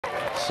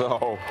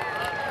So,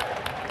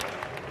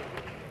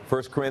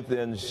 1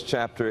 Corinthians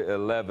chapter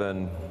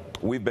 11,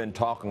 we've been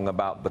talking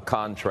about the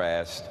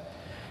contrast.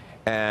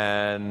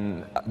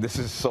 And this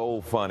is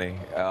so funny.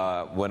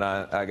 When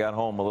I got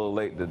home a little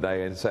late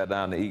today and sat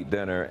down to eat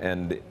dinner,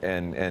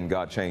 and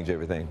God changed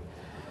everything.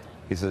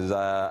 He says,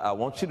 I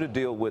want you to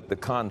deal with the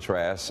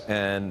contrast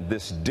and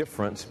this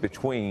difference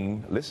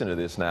between, listen to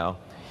this now,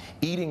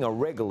 eating a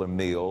regular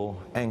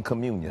meal and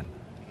communion.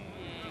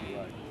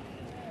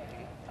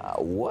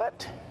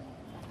 What?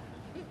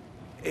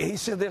 He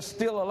said there's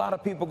still a lot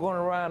of people going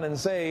around and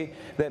say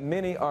that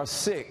many are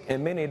sick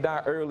and many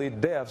die early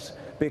deaths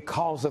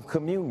because of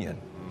communion.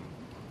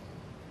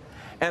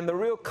 And the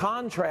real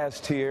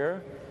contrast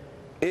here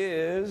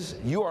is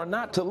you are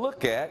not to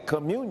look at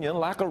communion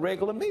like a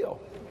regular meal.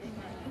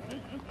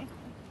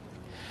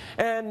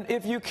 And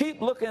if you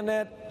keep looking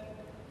at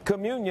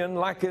communion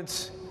like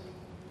it's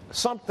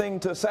something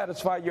to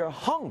satisfy your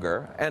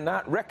hunger and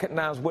not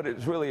recognize what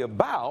it's really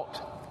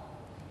about,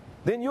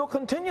 then you'll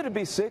continue to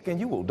be sick and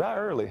you will die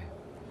early.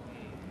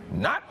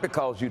 Not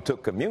because you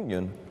took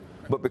communion,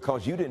 but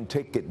because you didn't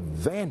take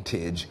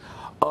advantage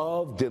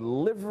of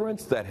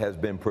deliverance that has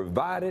been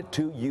provided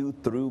to you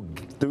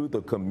through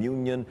the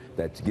communion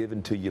that's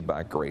given to you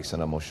by grace.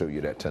 And I'm going to show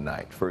you that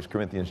tonight. 1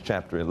 Corinthians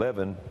chapter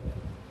 11.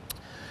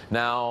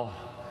 Now,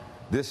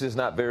 this is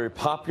not very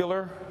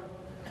popular,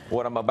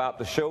 what I'm about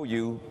to show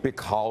you,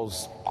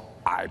 because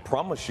I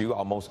promise you,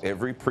 almost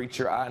every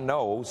preacher I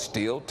know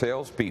still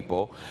tells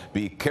people,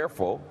 be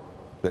careful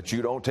that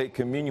you don't take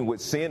communion with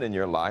sin in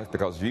your life,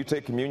 because if you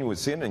take communion with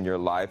sin in your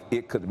life,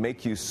 it could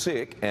make you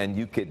sick and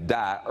you could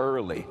die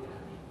early.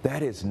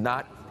 That is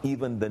not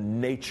even the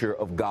nature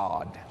of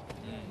God.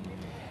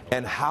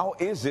 And how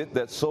is it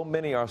that so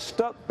many are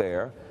stuck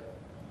there?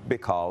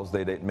 Because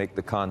they didn't make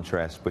the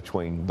contrast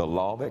between the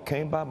law that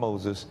came by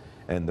Moses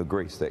and the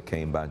grace that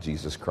came by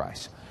Jesus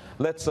Christ.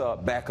 Let's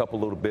back up a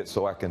little bit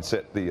so I can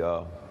set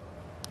the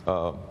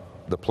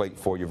plate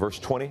for you. Verse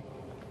 20.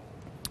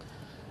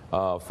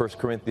 1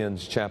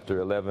 Corinthians chapter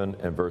 11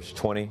 and verse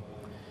 20.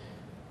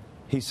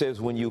 He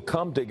says, when you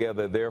come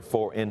together,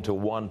 therefore, into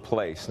one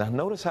place. Now,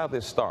 notice how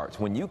this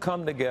starts. When you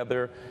come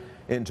together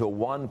into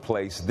one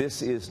place,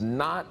 this is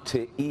not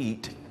to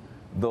eat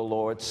the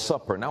Lord's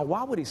Supper. Now,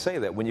 why would he say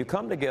that? When you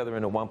come together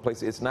into one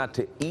place, it's not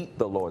to eat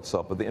the Lord's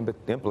Supper. The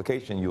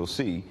implication you'll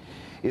see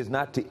is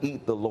not to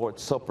eat the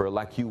Lord's Supper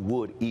like you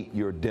would eat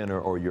your dinner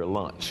or your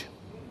lunch.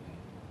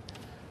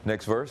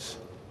 Next verse,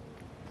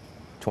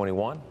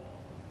 21.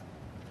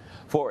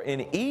 For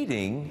in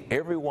eating,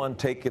 everyone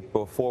taketh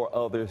before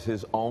others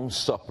his own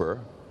supper.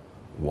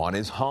 One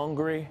is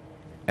hungry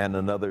and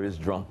another is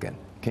drunken.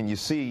 Can you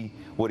see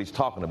what he's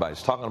talking about?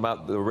 He's talking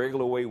about the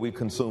regular way we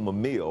consume a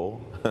meal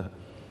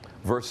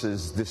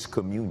versus this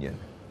communion.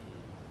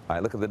 All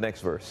right, look at the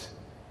next verse.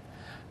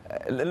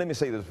 Let me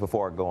say this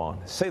before I go on.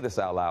 Say this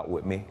out loud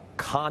with me.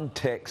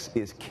 Context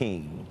is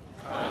king.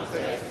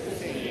 Context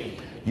is king.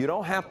 You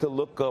don't have to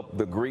look up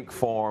the Greek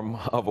form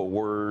of a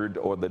word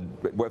or the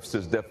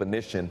Webster's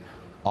definition.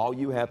 All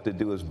you have to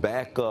do is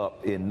back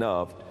up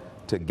enough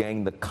to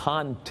gain the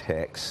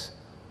context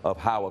of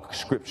how a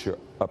scripture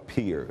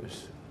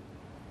appears.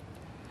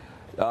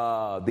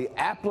 The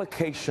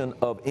application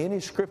of any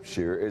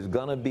scripture is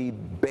going to be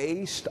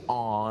based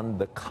on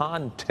the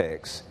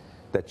context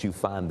that you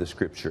find the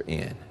scripture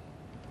in.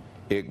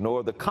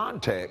 Ignore the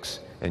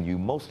context, and you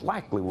most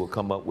likely will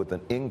come up with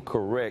an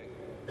incorrect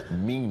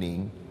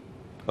meaning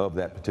of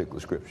that particular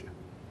scripture.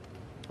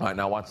 All right,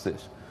 now watch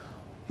this.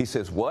 He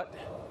says, what?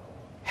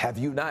 Have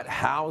you not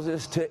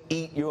houses to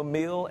eat your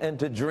meal and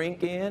to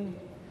drink in?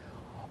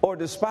 Or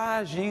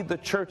despise ye the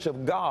church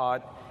of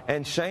God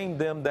and shame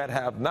them that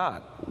have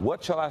not?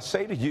 What shall I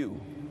say to you?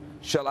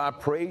 Shall I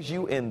praise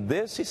you in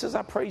this? He says,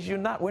 I praise you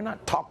not. We're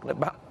not talking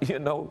about,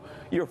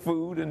 your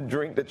food and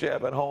drink that you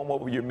have at home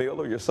over your meal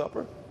or your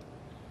supper.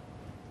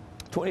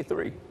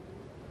 23.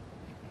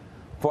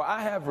 For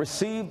I have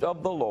received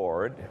of the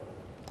Lord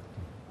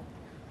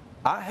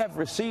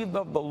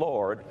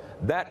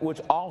that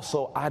which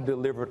also I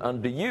delivered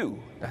unto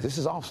you. Now, this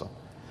is awesome.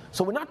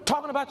 So we're not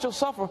talking about your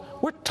supper.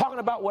 We're talking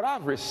about what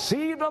I've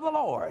received of the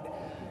Lord.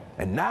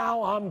 And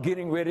now I'm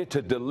getting ready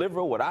to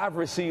deliver what I've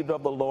received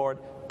of the Lord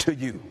to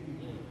you.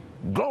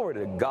 Glory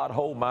to God.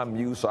 Hold my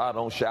muse so I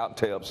don't shout,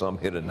 tear up some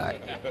here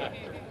tonight.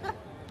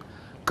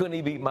 Couldn't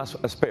even eat my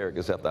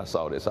asparagus after I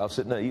saw this. I was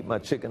sitting there eating my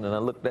chicken and I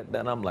looked at that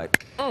and I'm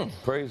like,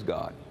 praise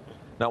God.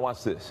 Now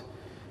watch this.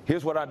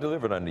 Here's what I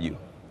delivered unto you.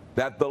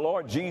 That the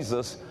Lord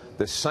Jesus,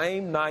 the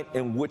same night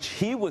in which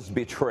he was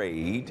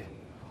betrayed,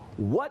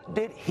 what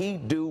did he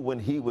do when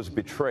he was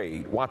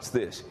betrayed? Watch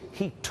this.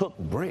 He took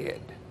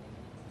bread.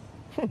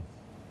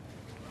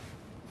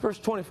 Verse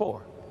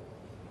 24.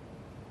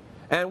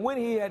 And when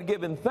he had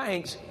given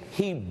thanks,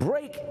 he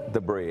brake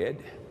the bread.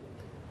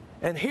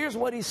 And here's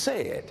what he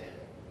said.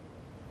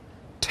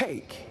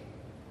 Take,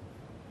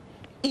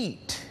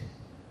 eat.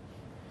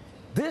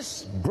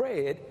 This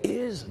bread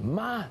is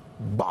my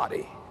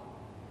body.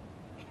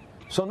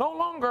 So no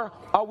longer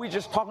are we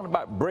just talking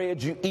about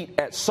bread you eat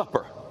at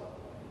supper.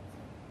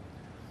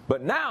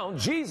 But now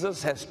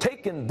Jesus has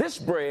taken this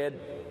bread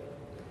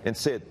and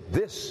said,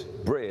 this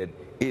bread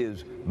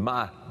is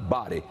my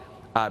body.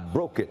 I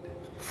broke it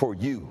for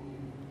you.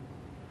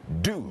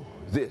 Do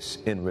this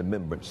in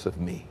remembrance of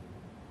me.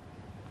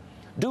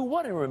 Do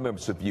what in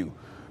remembrance of you?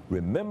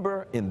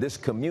 Remember in this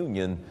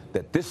communion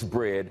that this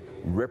bread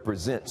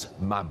represents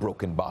my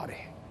broken body.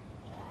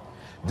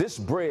 This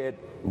bread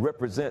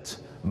represents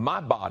my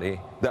body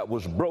that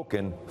was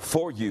broken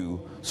for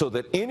you, so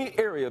that any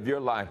area of your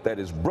life that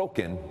is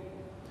broken,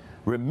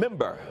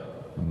 remember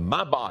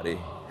my body,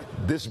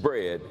 this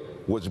bread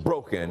was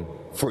broken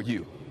for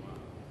you.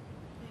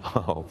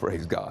 Oh,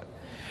 praise God.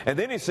 And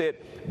then he said,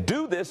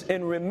 do this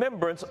in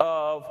remembrance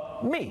of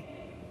me.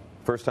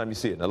 First time you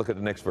see it. Now look at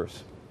the next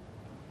verse.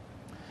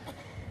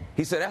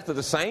 He said, after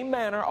the same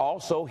manner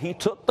also he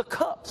took the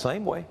cup,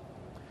 same way,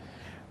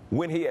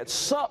 when he had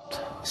supped,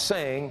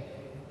 saying,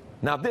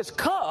 now this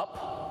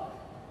cup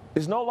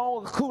is no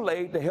longer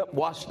Kool-Aid to help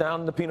wash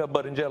down the peanut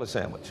butter and jelly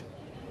sandwich.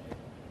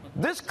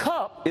 This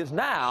cup is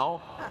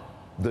now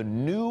the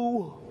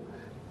New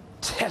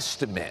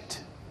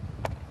Testament,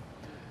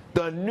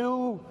 the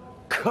new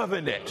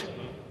covenant.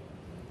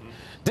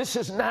 This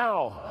is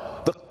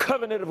now the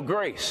covenant of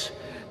grace.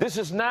 This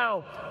is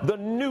now the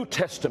New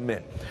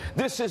Testament.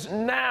 This is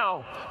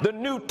now the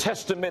New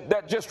Testament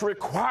that just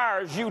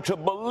requires you to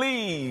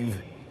believe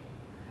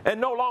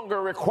and no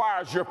longer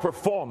requires your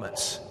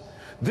performance.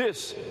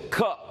 This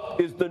cup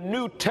is the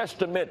New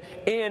Testament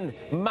in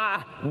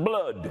my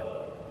blood.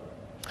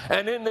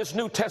 And in this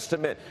New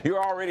Testament,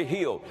 you're already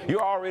healed.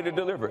 You're already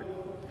delivered.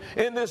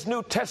 In this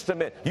New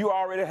Testament, you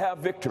already have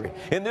victory.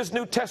 In this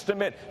New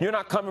Testament, you're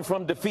not coming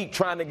from defeat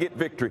trying to get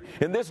victory.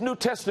 In this New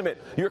Testament,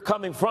 you're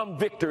coming from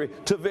victory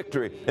to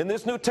victory. In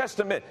this New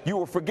Testament, you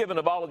were forgiven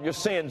of all of your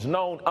sins,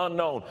 known,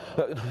 unknown.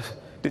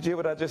 Did you hear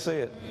what I just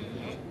said?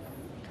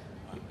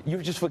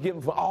 You're just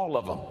forgiven for all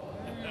of them.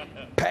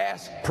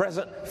 Past,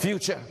 present,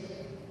 future.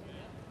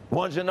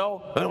 Ones you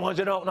know and the ones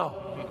you don't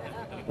know.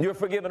 You're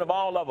forgiven of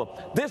all of them.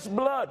 This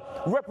blood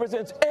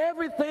represents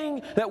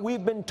everything that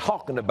we've been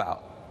talking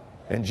about.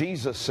 And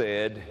Jesus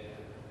said,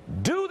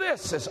 do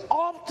this as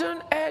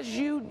often as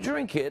you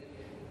drink it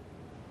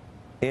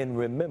in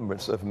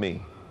remembrance of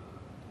me.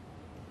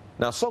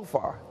 Now, so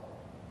far,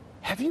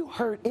 have you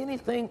heard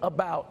anything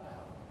about,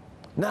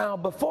 now,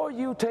 before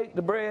you take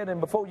the bread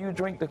and before you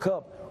drink the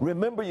cup,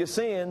 remember your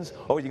sins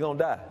or you're going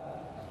to die?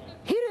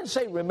 He didn't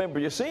say remember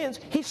your sins.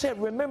 He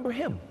said remember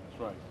him.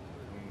 That's right.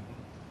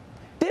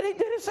 Did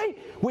he say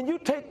when you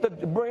take the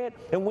bread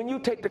and when you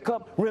take the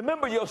cup,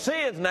 remember your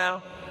sins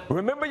now?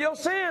 Remember your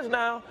sins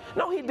now.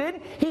 No, he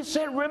didn't. He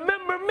said,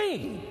 remember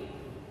me.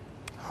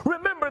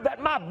 Remember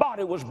that my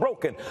body was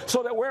broken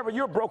so that wherever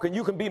you're broken,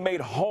 you can be made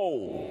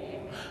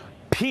whole.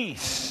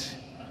 Peace,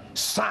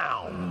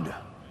 sound.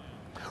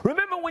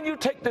 Remember when you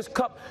take this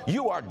cup,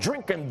 you are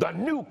drinking the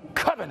new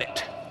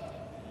covenant.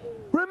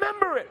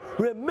 Remember it.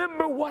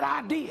 Remember what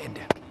I did.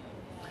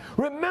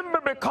 Remember,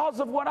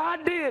 because of what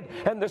I did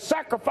and the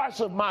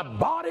sacrifice of my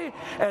body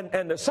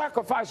and the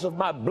sacrifice of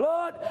my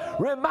blood,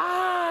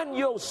 remind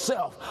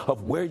yourself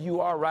of where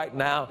you are right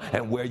now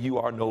and where you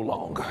are no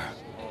longer.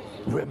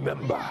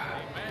 Remember.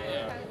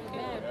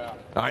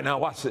 All right, now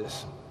watch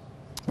this.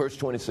 Verse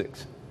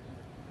 26.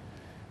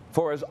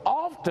 For as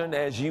often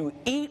as you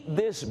eat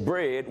this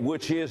bread,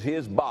 which is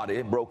his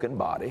body, broken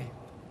body,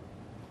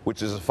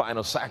 which is the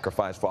final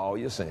sacrifice for all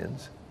your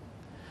sins,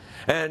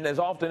 and as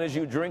often as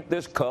you drink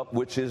this cup,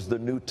 which is the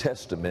New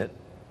Testament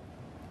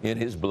in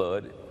his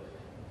blood,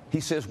 he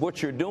says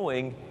what you're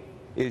doing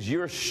is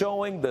you're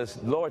showing the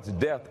Lord's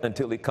death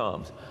until he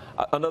comes.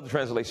 Another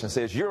translation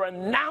says you're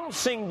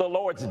announcing the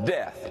Lord's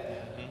death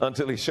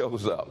until he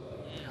shows up.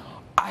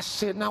 I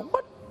said, now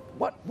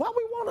why we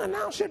want to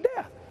announce your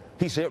death?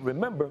 He said,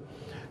 remember,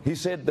 he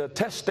said the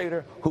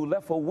testator who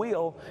left a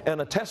will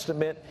and a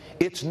testament,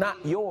 it's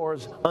not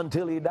yours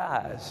until he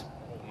dies.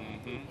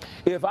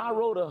 If I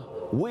wrote a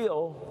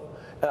will,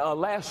 a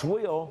last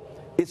will,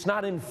 it's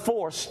not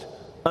enforced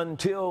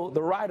until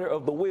the writer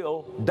of the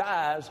will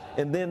dies,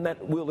 and then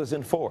that will is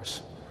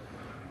enforced.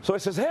 So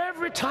it says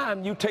every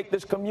time you take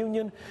this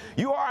communion,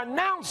 you are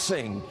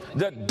announcing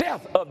the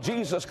death of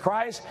Jesus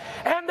Christ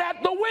and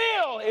that the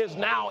will is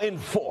now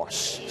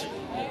enforced.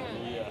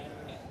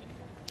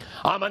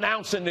 I'm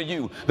announcing to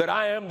you that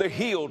I am the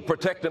healed,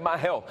 protecting my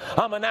health.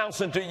 I'm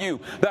announcing to you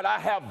that I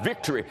have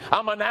victory.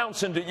 I'm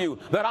announcing to you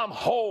that I'm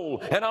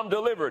whole and I'm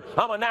delivered.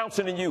 I'm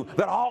announcing to you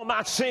that all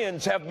my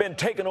sins have been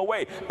taken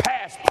away,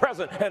 past,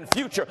 present, and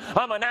future.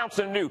 I'm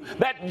announcing to you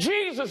that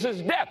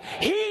Jesus' death,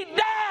 he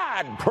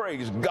died,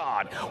 praise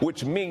God,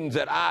 which means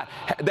that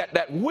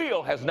that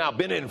will has now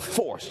been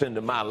enforced into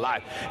my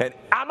life. And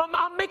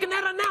I'm making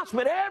that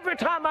announcement every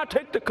time I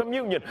take the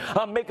communion.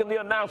 I'm making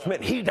the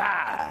announcement, he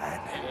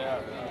died.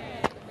 Yeah.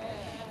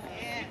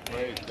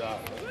 Praise God.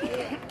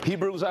 Yeah.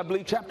 Hebrews, I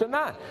believe, chapter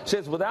 9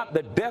 says, without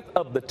the death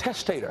of the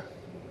testator,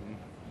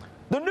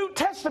 the New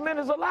Testament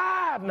is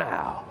alive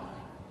now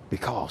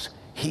because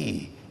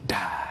he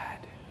died.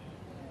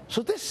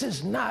 So this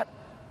is not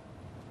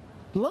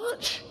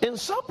lunch and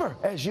supper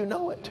as you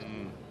know it.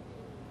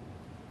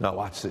 Now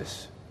watch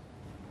this.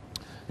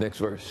 Next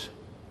verse.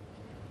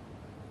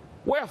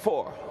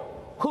 Wherefore,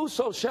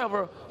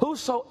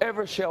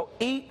 whosoever shall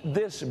eat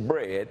this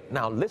bread,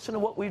 now listen to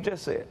what we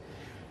just said,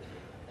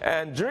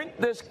 and drink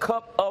this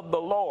cup of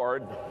the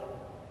Lord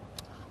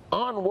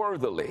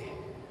unworthily,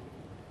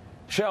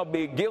 shall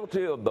be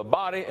guilty of the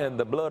body and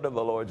the blood of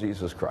the Lord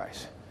Jesus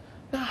Christ.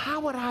 Now, how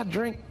would I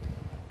drink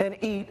and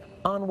eat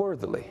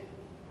unworthily?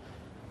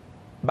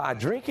 By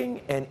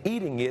drinking and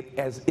eating it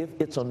as if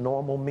it's a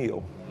normal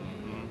meal.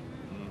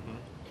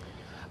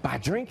 By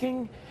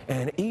drinking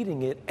and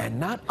eating it and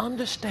not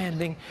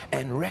understanding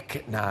and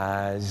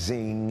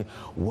recognizing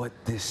what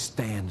this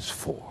stands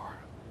for.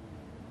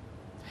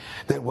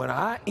 That when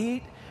I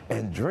eat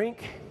and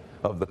drink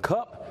of the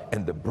cup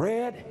and the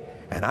bread,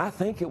 and I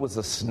think it was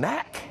a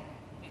snack,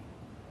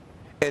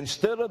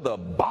 instead of the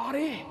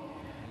body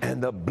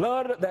and the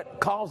blood that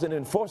calls and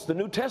enforced the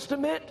New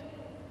Testament,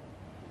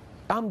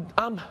 I'm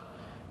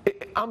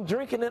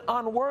drinking it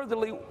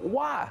unworthily.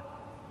 Why?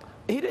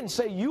 He didn't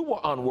say you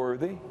were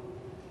unworthy.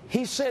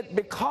 He said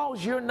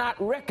because you're not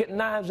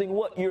recognizing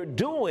what you're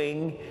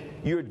doing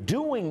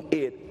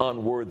it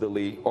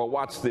unworthily. Or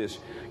watch this,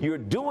 you're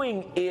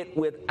doing it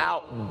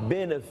without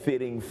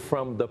benefiting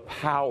from the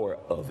power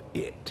of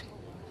it.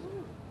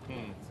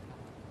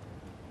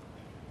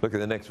 Look at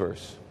the next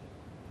verse.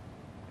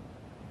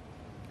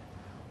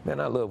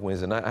 Man, I love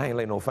Wednesday night. I ain't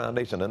laying no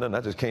foundation or nothing.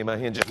 I just came out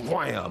here and just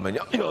wham, and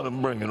y'all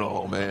bring it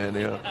on, man.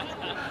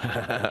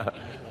 Yeah.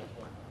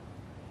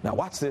 Now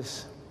watch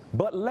this.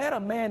 But let a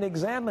man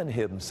examine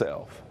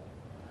himself.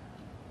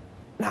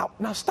 Now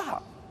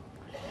stop.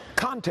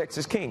 Context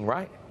is king,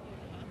 right?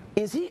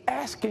 Is he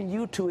asking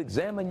you to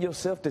examine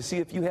yourself to see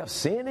if you have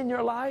sin in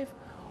your life?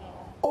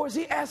 Or is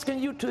he asking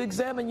you to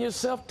examine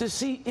yourself to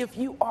see if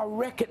you are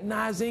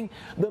recognizing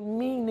the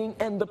meaning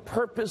and the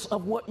purpose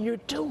of what you're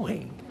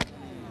doing?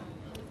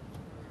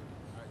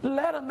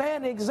 Let a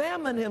man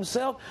examine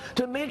himself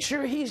to make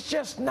sure he's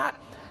just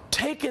not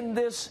taking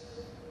this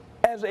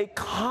as a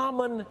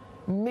common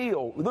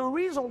meal. The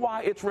reason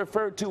why it's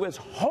referred to as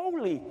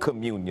Holy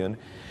Communion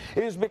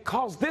is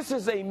because this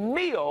is a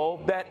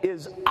meal that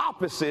is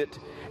opposite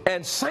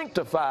and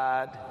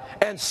sanctified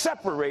and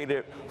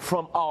separated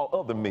from all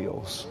other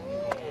meals.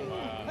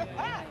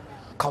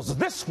 Because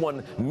this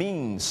one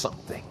means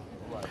something.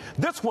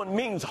 This one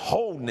means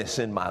wholeness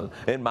in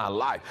my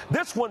life.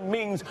 This one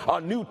means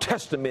a New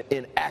Testament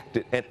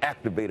enacted and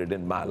activated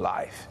in my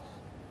life.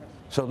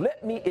 So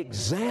let me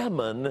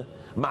examine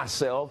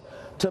myself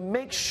to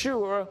make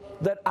sure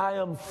that I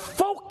am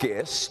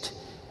focused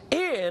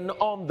in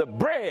on the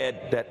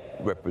bread that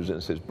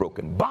represents his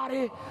broken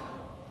body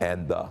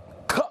and the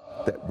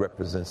cup that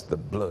represents the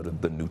blood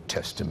of the New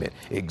Testament.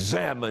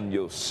 Examine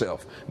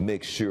yourself.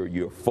 Make sure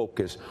you're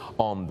focused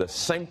on the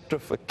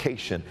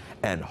sanctification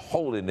and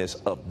holiness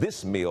of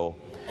this meal.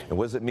 And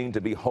what does it mean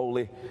to be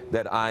holy?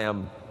 That I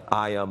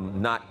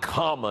am not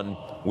common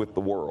with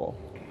the world.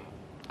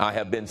 I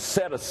have been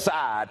set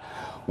aside.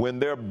 When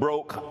they're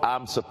broke,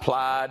 I'm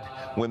supplied.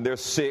 When they're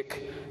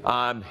sick,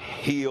 I'm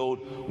healed.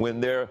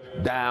 When they're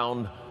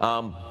down,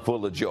 I'm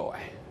full of joy.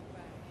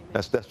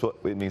 That's what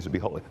it means to be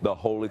holy. The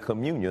Holy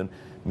Communion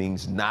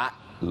means not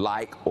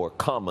like or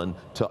common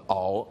to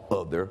all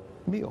other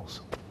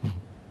meals.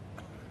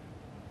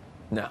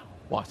 Now,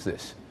 watch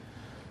this.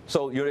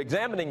 So you're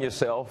examining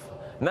yourself,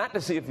 not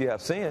to see if you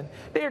have sin.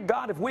 Dear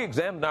God, if we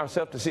examined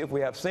ourselves to see if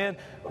we have sin,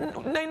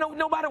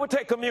 nobody would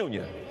take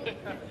communion.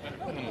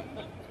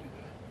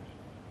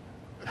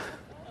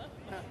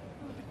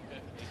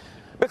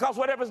 Because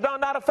whatever's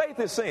done out of faith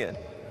is sin.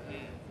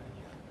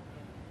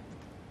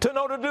 To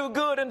know to do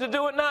good and to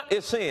do it not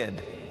is sin.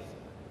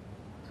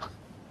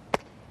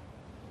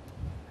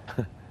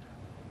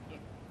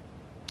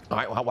 All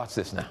right, well, watch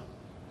this now.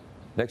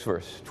 Next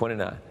verse,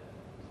 29.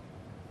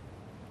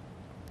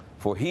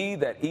 For he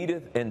that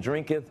eateth and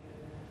drinketh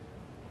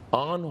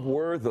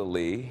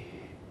unworthily,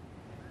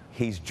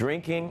 he's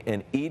drinking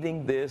and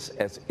eating this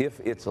as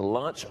if it's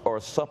lunch or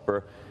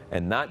supper,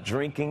 and not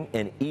drinking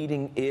and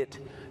eating it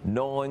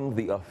knowing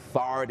the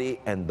authority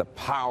and the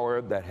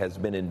power that has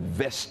been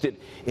invested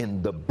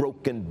in the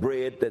broken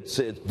bread that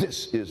says,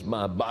 this is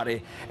my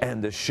body,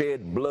 and the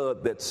shed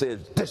blood that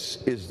says,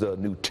 this is the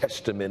New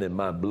Testament in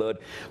my blood.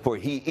 For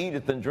he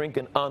eateth and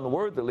drinketh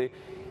unworthily,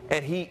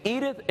 and he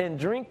eateth and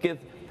drinketh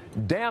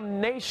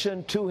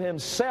damnation to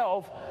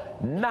himself,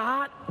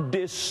 not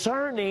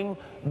discerning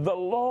the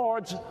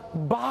Lord's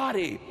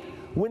body.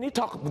 When you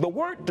talk, the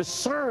word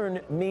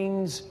discern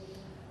means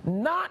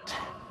not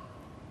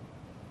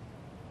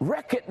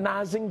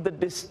recognizing the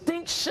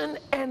distinction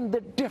and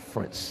the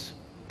difference.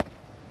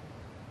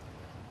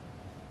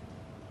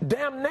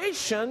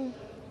 Damnation,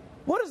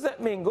 what does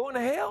that mean? Going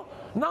to hell?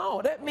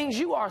 No, that means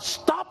you are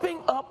stopping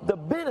up the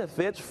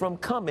benefits from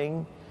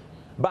coming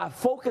by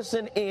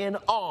focusing in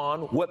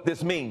on what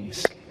this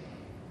means.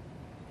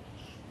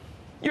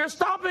 You're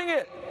stopping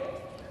it.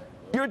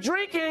 You're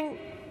drinking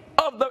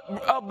of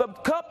the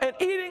cup and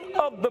eating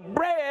of the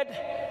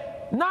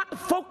bread, not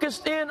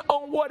focused in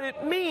on what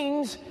it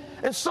means,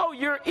 And so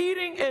you're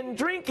eating and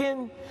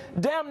drinking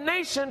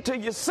damnation to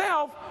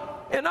yourself.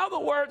 In other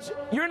words,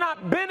 you're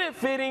not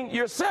benefiting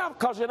yourself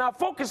because you're not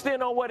focused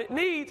in on what it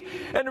needs.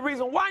 And the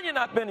reason why you're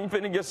not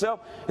benefiting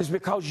yourself is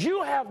because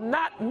you have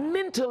not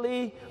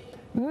mentally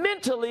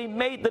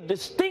made the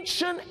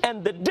distinction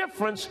and the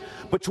difference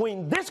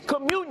between this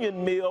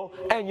communion meal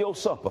and your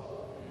supper.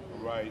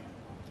 Right.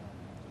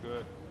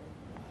 Good.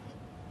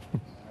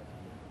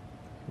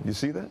 You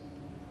see that?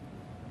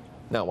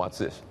 Now watch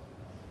this.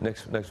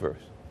 Next verse.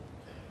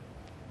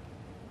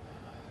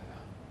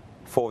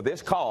 For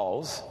this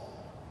cause,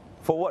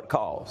 for what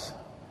cause?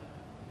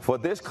 For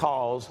this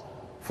cause,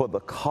 for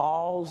the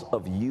cause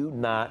of you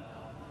not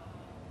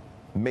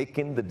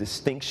making the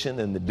distinction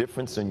and the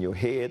difference in your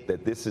head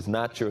that this is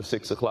not your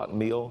 6 o'clock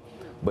meal,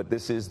 but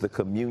this is the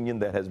communion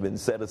that has been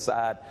set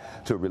aside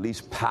to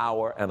release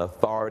power and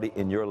authority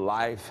in your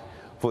life.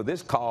 For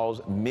this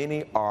cause,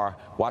 many are,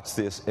 watch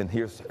this, and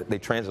here's, they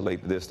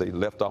translate this, they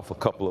left off a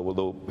couple of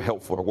little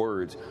helpful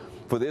words.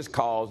 For this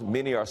cause,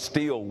 many are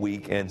still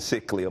weak and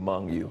sickly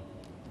among you.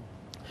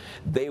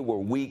 They were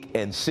weak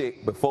and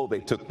sick before they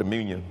took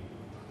communion.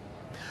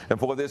 And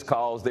for this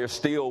cause, they're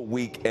still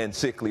weak and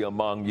sickly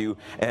among you,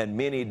 and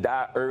many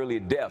die early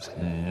deaths,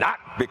 not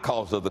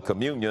because of the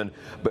communion,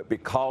 but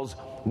because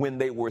when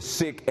they were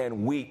sick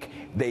and weak,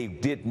 they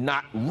did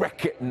not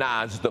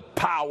recognize the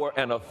power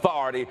and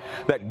authority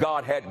that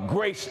God had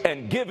graced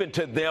and given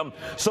to them,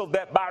 so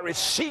that by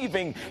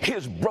receiving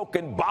his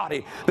broken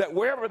body, that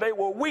wherever they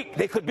were weak,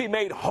 they could be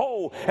made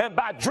whole. And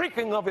by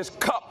drinking of his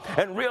cup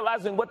and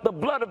realizing what the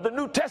blood of the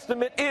New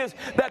Testament is,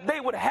 that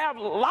they would have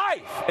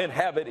life and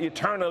have it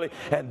eternally.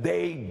 And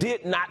they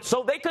did not.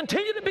 So they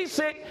continued to be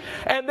sick,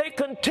 and they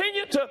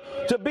continued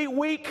to be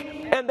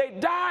weak, and they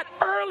died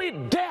early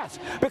deaths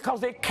because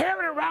they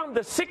carried around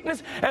the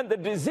sickness and the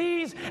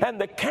disease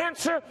and the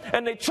cancer,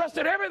 and they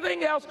trusted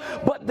everything else,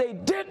 but they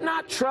did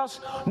not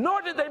trust,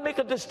 nor did they make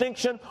a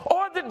distinction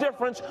or the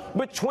difference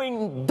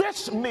between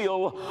this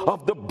meal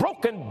of the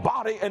broken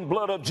body and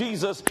blood of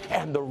Jesus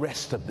and the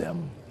rest of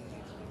them.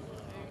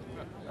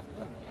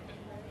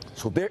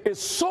 So there is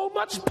so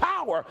much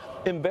power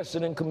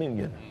invested in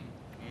communion.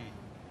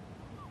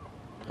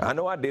 I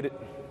know I did it.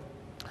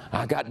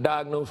 I got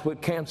diagnosed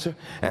with cancer,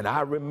 and I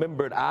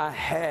remembered I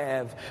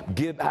have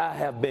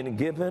been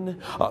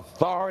given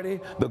authority,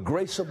 the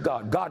grace of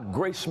God. God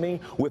graced me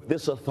with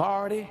this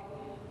authority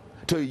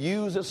to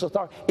use this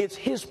authority. It's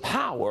his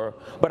power,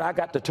 but I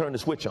got to turn the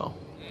switch on.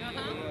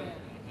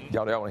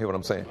 Y'all want to hear what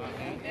I'm saying?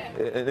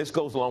 And this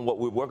goes along what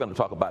we're going to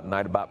talk about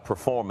tonight, about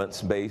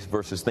performance-based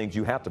versus things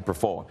you have to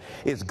perform.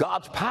 It's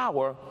God's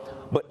power,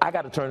 but I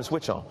got to turn the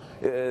switch on.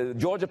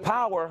 Georgia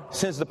Power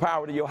sends the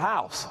power to your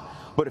house.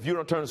 But if you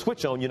don't turn the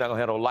switch on, you're not going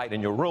to have no light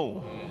in your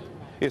room.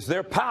 It's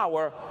their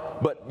power,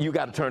 but you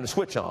got to turn the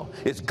switch on.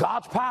 It's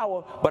God's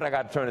power, but I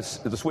got to turn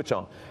the switch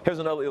on. Here's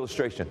another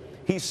illustration.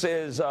 He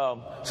says,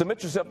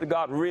 submit yourself to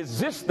God,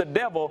 resist the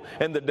devil,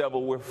 and the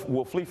devil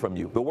will flee from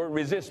you. The word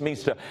resist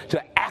means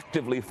to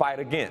actively fight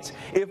against.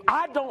 If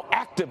I don't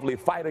actively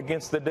fight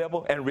against the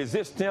devil and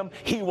resist him,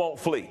 he won't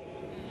flee.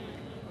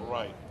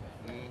 Right.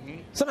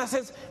 Somebody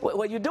says,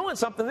 well, you're doing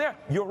something there.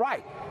 You're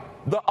right.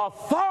 The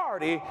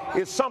authority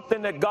is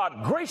something that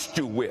God graced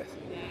you with.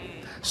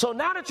 So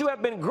now that you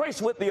have been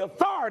graced with the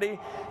authority,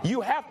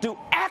 you have to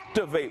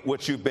activate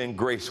what you've been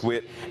graced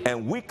with.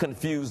 And we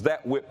confuse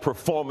that with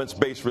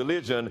performance-based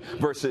religion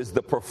versus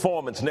the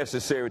performance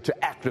necessary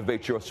to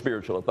activate your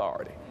spiritual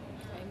authority.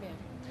 Amen.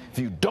 If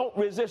you don't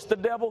resist the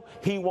devil,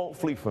 he won't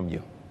flee from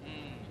you.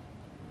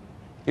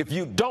 If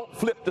you don't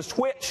flip the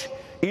switch,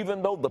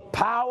 even though the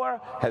power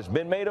has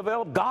been made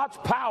available, God's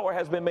power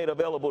has been made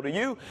available to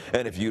you,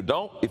 and if you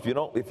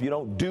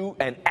don't do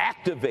and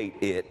activate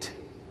it,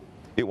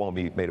 it won't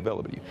be made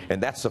available to you.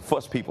 And that's the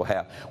fuss people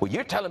have. Well,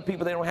 you're telling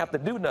people they don't have to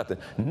do nothing.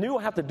 You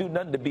don't have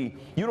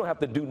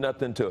to do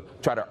nothing to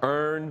try to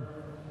earn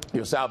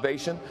your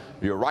salvation,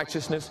 your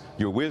righteousness,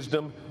 your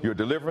wisdom, your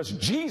deliverance.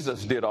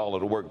 Jesus did all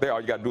of the work there.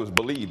 All you got to do is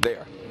believe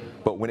there.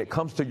 But when it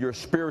comes to your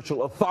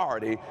spiritual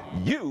authority,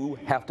 you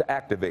have to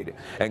activate it.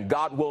 And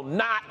God will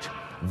not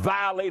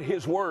violate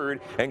his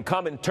word and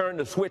come and turn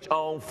the switch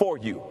on for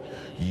you.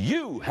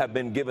 You have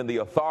been given the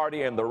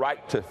authority and the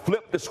right to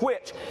flip the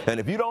switch. And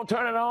if you don't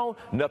turn it on,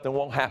 nothing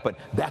won't happen.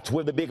 That's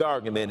where the big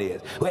argument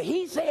is. Well,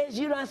 he says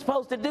you're not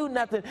supposed to do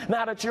nothing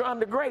now that you're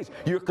under grace.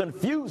 You're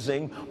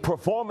confusing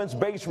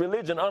performance-based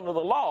religion under the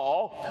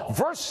law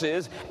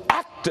versus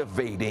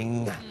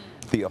activating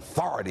the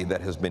authority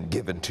that has been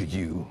given to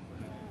you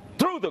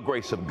through the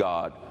grace of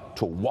God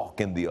to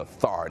walk in the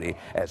authority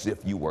as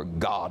if you were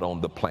God on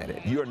the planet.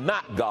 You're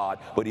not God,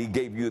 but he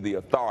gave you the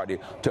authority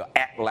to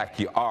act like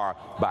you are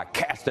by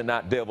casting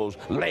out devils,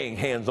 laying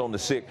hands on the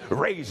sick,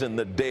 raising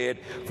the dead.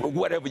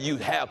 Whatever you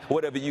have,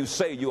 whatever you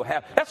say you'll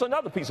have. That's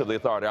another piece of the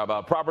authority.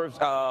 About Proverbs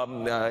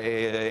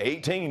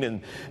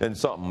 18 and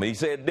something. He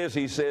said this,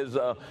 he says,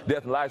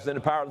 death and life is in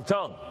the power of the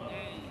tongue.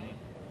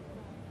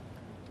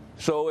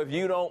 So if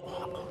you don't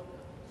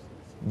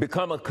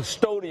become a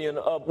custodian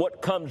of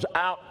what comes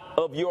out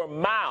of your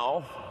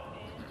mouth,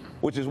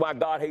 which is why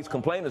God hates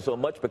complaining so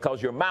much,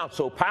 because your mouth's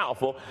so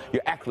powerful,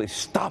 you're actually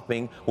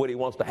stopping what he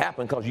wants to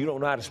happen because you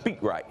don't know how to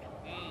speak right.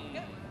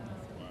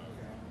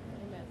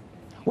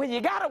 Well,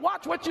 you got to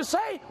watch what you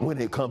say. When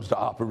it comes to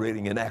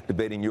operating and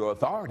activating your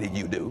authority,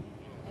 you do.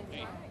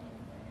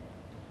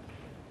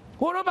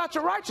 What about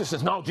your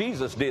righteousness? No,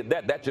 Jesus did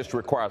that. That just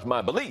requires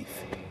my belief.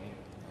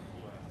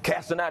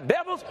 Casting out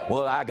devils?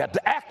 Well, I got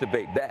to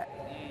activate that.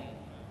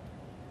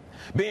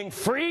 Being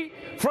free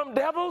from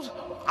devils?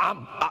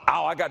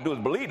 All I got to do is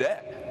believe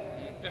that.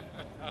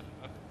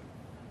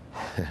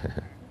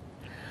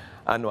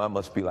 I know I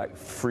must be like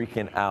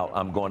freaking out.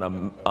 I'm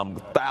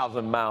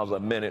 1,000 miles a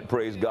minute,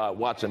 praise God,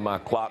 watching my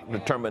clock,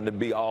 determined to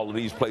be all of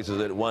these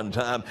places at one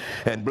time.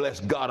 And bless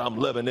God, I'm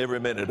loving every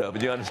minute of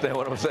it. You understand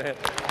what I'm saying?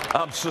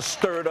 I'm so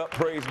stirred up,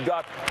 praise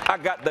God. I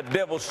got the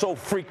devil so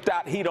freaked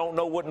out, he don't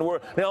know what in the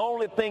world. The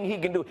only thing he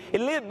can do, a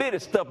little bit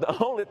of stuff,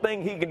 the only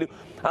thing he can do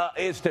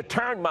is to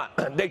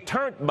they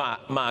turned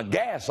my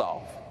gas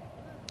off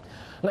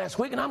last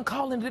week, and I'm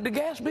calling, did the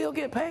gas bill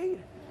get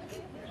paid?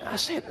 I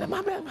said,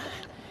 my bad, man.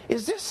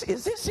 Is this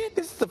it? This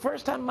is the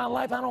first time in my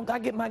life I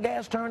get my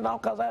gas turned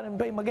off because I didn't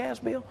pay my gas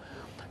bill.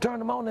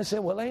 Turned them on. They said,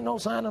 well, ain't no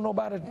sign of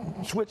nobody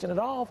switching it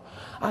off.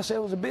 I said,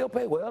 was the bill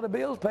paid? Well, the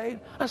bill's paid.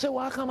 I said,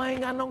 well, how come I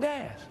ain't got no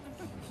gas?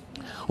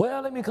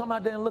 Well, let me come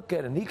out there and look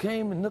at it. And he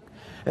came and looked,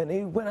 and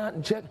he went out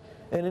and checked,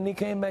 and then he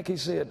came back. He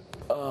said,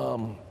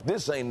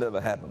 this ain't never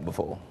happened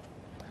before,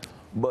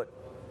 but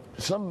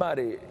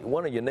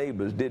one of your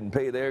neighbors didn't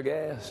pay their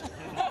gas,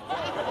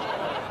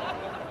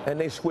 and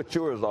they switched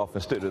yours off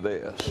instead of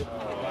theirs.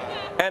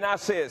 And I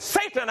said,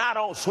 Satan, I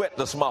don't sweat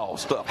the small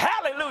stuff.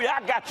 Hallelujah,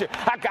 I got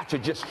you.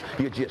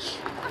 You just.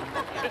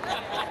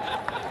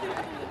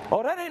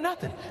 Oh, that ain't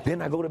nothing.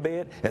 Then I go to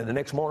bed, and the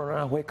next morning when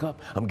I wake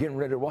up, I'm getting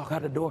ready to walk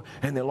out the door,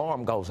 and the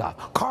alarm goes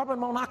off. Carbon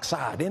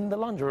monoxide in the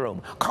laundry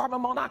room.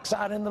 Carbon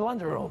monoxide in the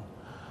laundry room.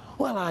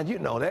 Well,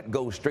 that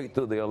goes straight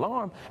through the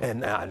alarm,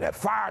 and the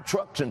fire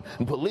trucks and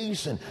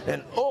police and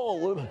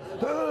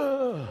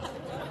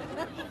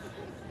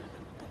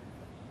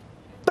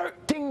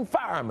 13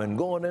 firemen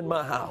going in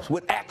my house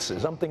with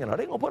axes. I'm thinking, are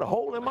they going to put a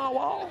hole in my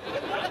wall?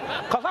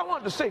 Because I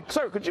wanted to say,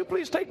 sir, could you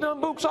please take them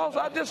boots off?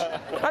 I just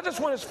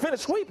want to finish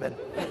sweeping.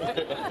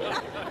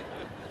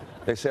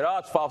 They said, oh,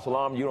 it's false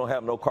alarm. You don't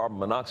have no carbon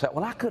monoxide.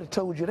 Well, I could have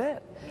told you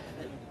that.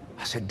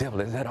 I said,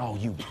 devil, is that all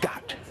you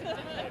got?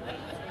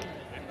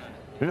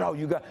 Is that all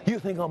you got? You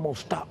think I'm going to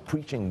stop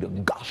preaching the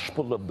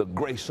gospel of the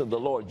grace of the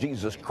Lord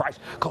Jesus Christ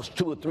because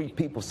 2 or 3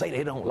 people say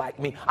they don't like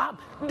me?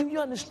 Do you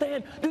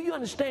understand? Do you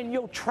understand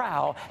your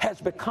trial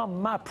has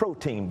become my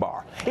protein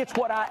bar? It's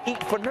what I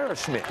eat for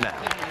nourishment now.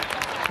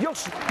 Your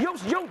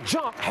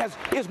junk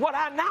is what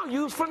I now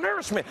use for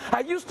nourishment. I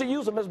used to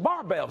use them as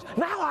barbells.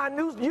 Now I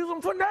use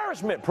them for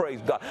nourishment, praise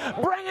God.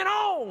 Bring it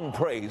on,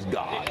 praise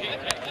God.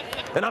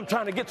 And I'm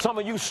trying to get some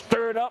of you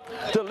stirred up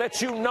to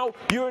let you know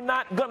you're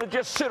not going to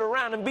just sit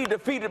around and be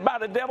defeated by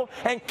the devil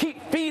and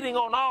keep feeding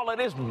on all of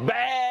this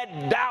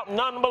bad doubt and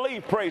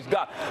unbelief, praise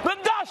God. The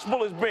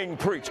gospel is being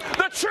preached.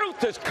 The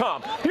truth has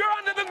come. You're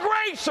under the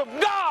grace of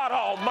God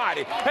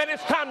Almighty, and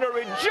it's time to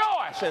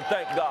rejoice and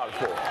thank God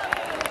for it.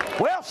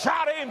 Well,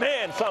 shout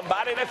amen,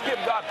 somebody. Let's give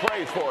God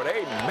praise for it.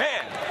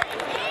 Amen.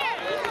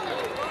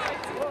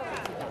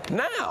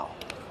 Now,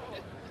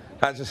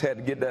 I just had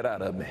to get that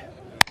out of me.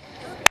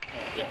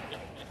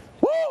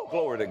 Woo!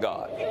 Glory to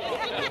God.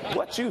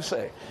 What you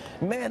say?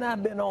 Man,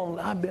 I've been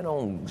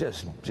on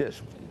just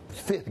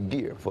fifth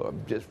gear for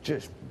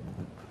just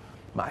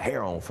my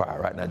hair on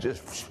fire right now. In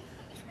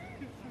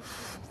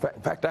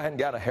fact, I hadn't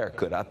got a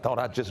haircut. I thought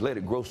I'd just let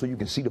it grow so you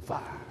can see the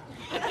fire.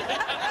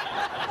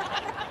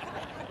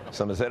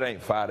 Somebody said, it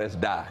ain't fire, that's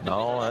dye.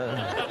 No.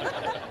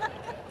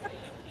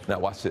 Now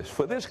watch this.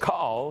 For this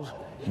cause,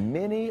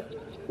 many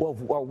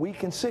are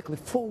weak and sickly.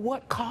 For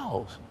what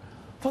cause?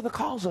 For the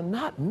cause of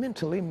not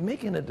mentally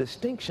making a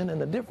distinction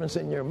and a difference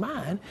in your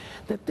mind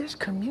that this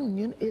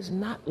communion is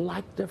not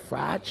like the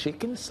fried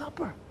chicken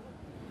supper.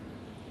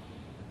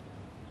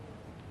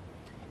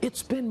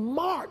 It's been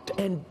marked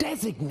and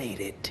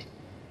designated.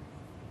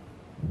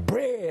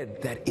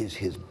 Bread that is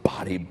his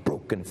body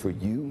broken for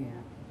you.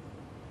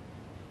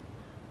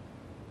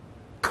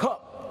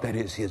 Cup that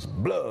is his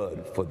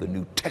blood for the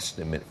New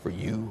Testament for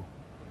you.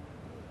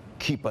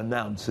 Keep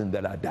announcing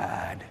that I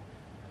died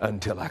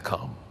until I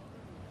come.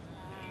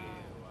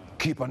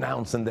 Keep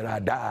announcing that I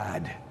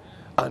died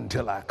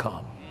until I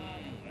come.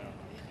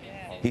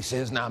 He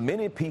says, now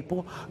many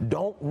people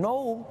don't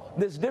know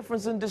this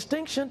difference and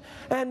distinction,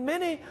 and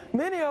many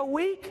are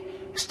weak,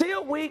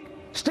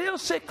 still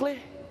sickly,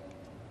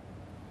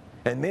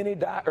 and many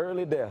die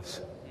early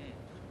deaths.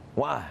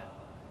 Why?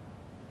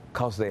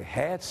 Because they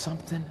had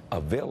something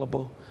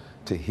available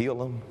to heal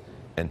them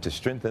and to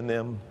strengthen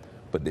them,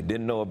 but they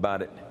didn't know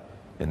about it,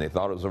 and they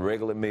thought it was a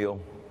regular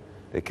meal.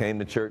 They came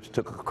to church,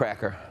 took a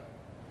cracker.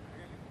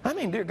 I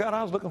mean, dear God,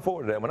 I was looking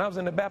forward to that. When I was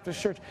in the Baptist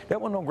church,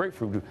 that wasn't no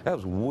grapefruit juice.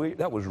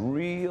 That was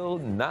real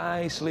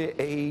nicely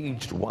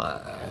aged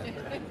wine.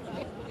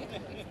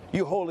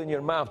 You hold in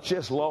your mouth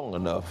just long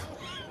enough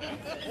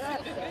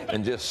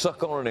and just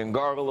suck on it and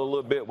gargle a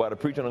little bit while the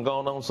preacher done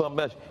gone on something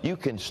else, you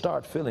can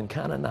start feeling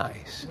kind of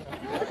nice.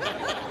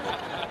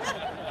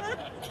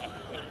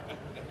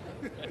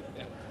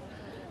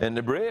 And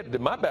the bread,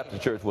 my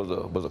Baptist church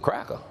was a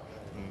cracker.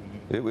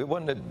 It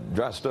wasn't the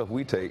dry stuff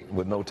we take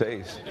with no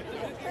taste.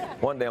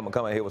 One day I'm going to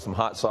come out here with some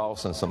hot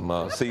sauce and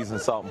some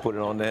seasoned salt and put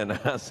it on there. And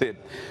I said,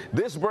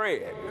 this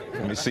bread,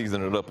 let me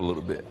season it up a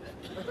little bit.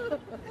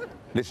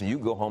 Listen, you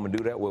go home and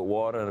do that with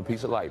water and a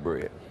piece of light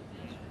bread.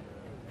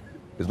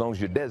 As long as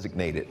you're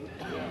designated.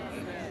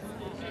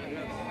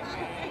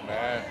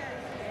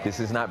 This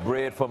is not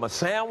bread from a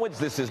sandwich.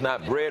 This is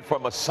not bread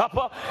from a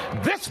supper.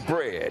 This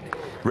bread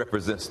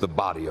represents the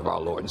body of our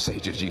Lord and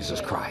Savior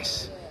Jesus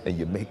Christ. And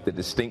you make the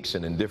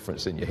distinction and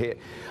difference in your head.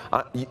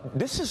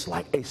 This is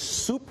like a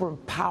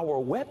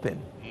superpower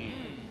weapon.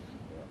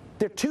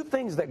 There are two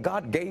things that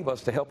God gave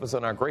us to help us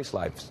in our grace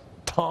lives.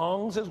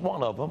 Tongues is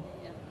one of them,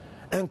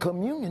 and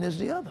communion is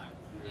the other.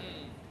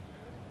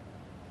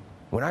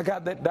 When I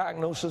got that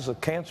diagnosis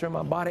of cancer in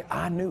my body,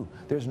 I knew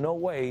there's no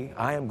way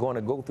I am going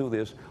to go through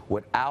this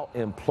without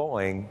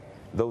employing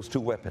those two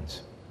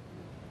weapons.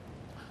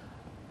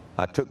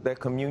 I took that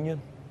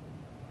communion,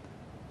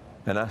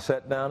 and I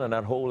sat down and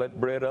I'd hold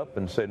that bread up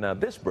and say, now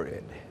this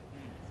bread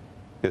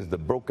is the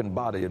broken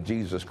body of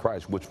Jesus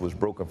Christ, which was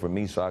broken for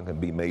me so I can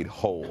be made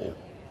whole.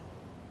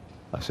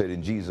 I said,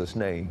 in Jesus'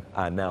 name,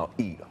 I now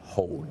eat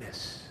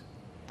wholeness.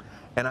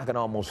 And I can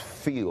almost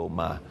feel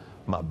my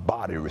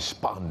body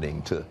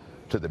responding to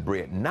the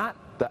bread, not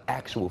the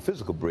actual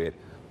physical bread,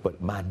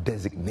 but my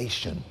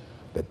designation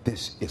that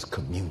this is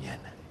communion.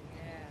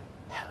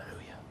 Yeah.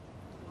 Hallelujah.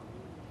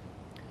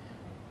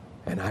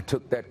 And I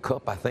took that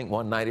cup, I think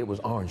one night it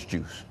was orange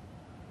juice.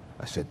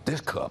 I said,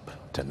 this cup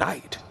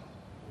tonight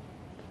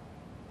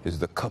is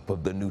the cup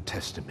of the New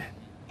Testament.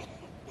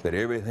 That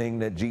everything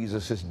that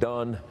Jesus has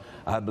done,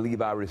 I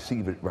believe I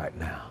receive it right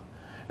now.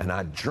 And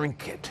I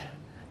drink it,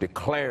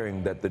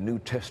 declaring that the New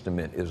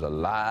Testament is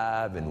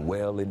alive and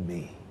well in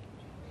me.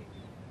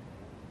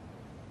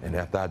 And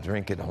after I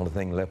drink it, the only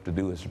thing left to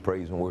do is to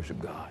praise and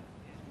worship God.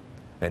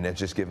 And that's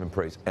just giving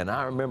praise. And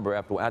I remember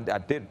after I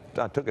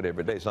took it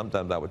every day.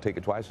 Sometimes I would take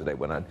it twice a day.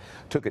 When I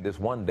took it this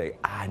one day,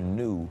 I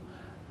knew.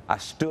 I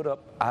stood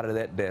up out of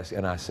that desk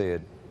and I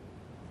said,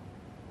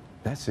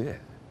 that's it.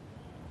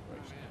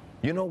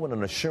 You know, when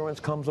an assurance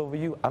comes over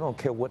you, I don't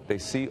care what they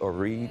see or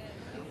read.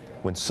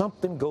 When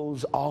something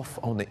goes off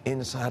on the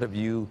inside of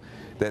you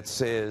that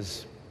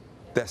says,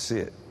 that's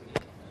it,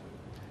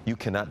 you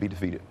cannot be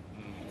defeated.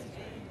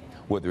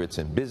 Whether it's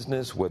in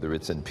business, whether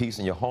it's in peace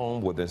in your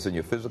home, whether it's in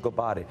your physical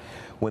body,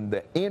 when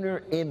the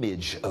inner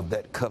image of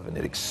that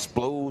covenant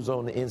explodes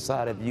on the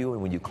inside of you,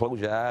 and when you close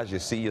your eyes, you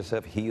see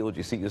yourself healed,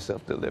 you see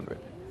yourself delivered.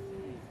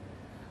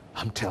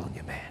 I'm telling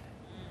you, man,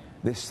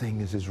 this thing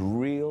is as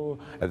real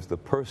as the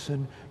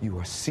person you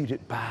are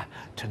seated by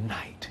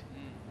tonight.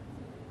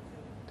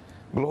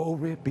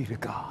 Glory be to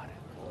God.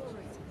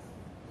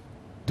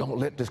 Don't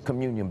let this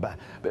communion by.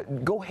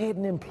 But go ahead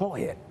and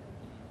employ it.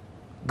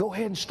 Go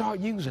ahead and start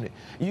using it.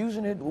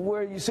 Using it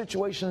where your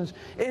situations,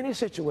 any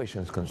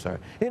situation is concerned.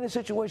 Any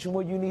situation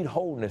where you need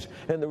wholeness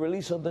and the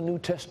release of the New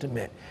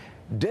Testament.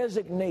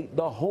 Designate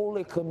the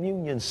Holy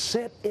Communion.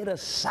 Set it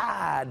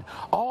aside,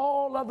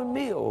 all other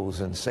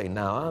meals, and say,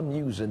 now I'm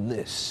using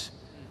this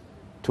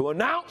to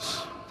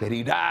announce that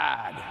he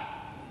died.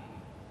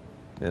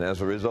 And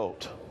as a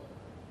result,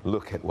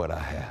 look at what I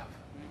have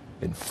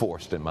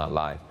enforced in my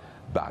life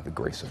by the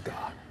grace of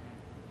God.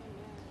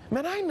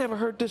 Man, I ain't never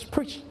heard this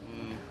preached,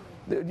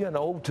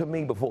 to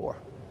me before.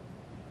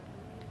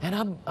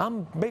 And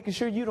I'm making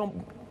sure you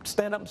don't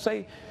stand up and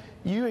say,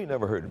 you ain't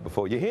never heard it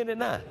before. You're hearing it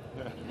now.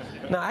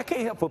 Now, I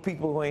can't help for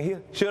people who ain't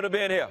here. Should have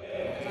been here.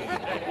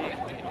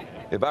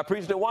 If I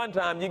preached it one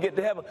time, you get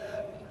to heaven.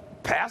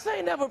 Pastor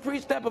ain't never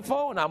preached that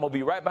before, and I'm going to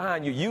be right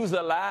behind you. You's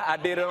a lie. I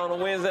did it on a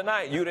Wednesday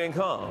night. You didn't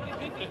come.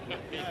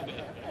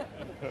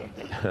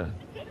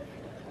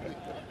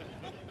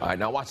 All right,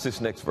 now watch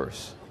this next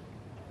verse.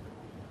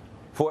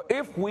 For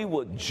if we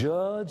would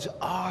judge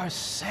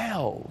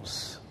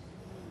ourselves.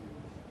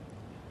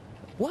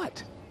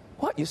 What?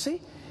 You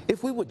see?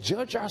 If we would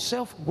judge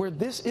ourselves where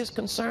this is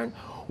concerned,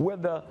 where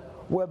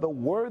the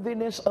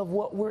worthiness of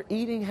what we're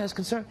eating has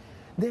concerned,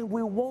 then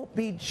we won't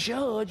be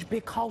judged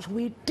because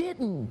we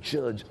didn't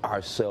judge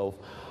ourselves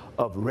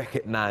of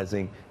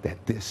recognizing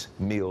that this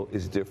meal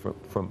is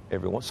different from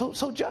everyone.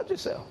 So judge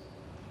yourself.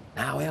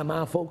 Now am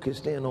I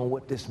focused in on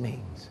what this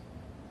means?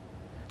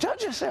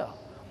 Judge yourself.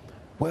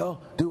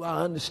 Well, do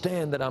I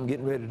understand that I'm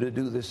getting ready to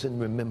do this in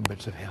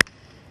remembrance of him?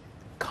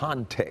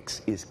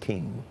 Context is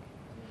king.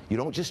 You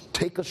don't just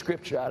take a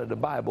scripture out of the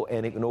Bible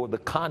and ignore the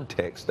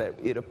context that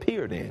it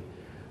appeared in.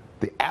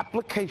 The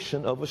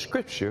application of a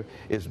scripture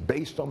is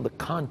based on the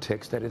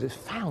context that it is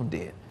found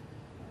in.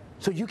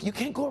 So you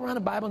can't go around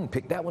the Bible and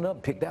pick that one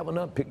up, pick that one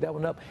up, pick that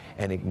one up,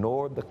 and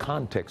ignore the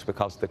context,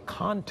 because the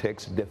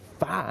context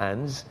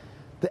defines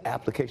the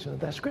application of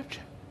that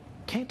scripture.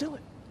 Can't do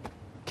it.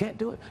 Can't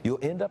do it. You'll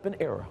end up in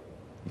error.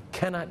 You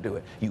cannot do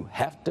it. You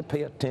have to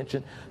pay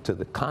attention to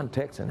the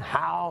context and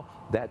how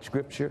that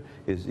scripture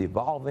is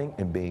evolving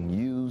and being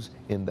used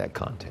in that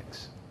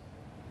context.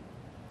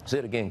 Say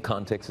it again,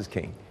 context is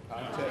king.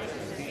 Context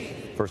is king.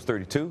 Verse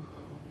 32.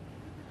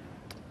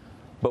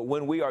 But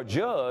when we are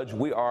judged,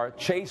 we are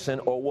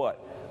chastened or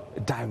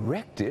what?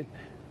 Directed.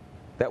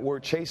 That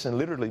word chastened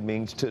literally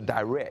means to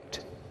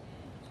direct.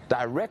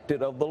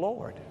 Directed of the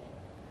Lord.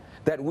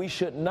 That we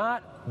should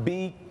not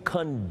be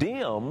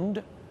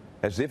condemned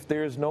as if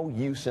there is no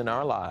use in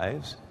our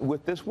lives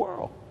with this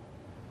world.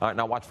 All right,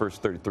 now watch verse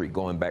 33,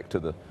 going back to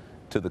the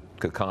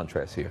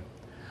contrast here.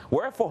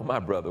 Wherefore, my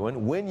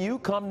brethren, when you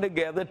come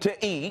together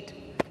to eat,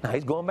 now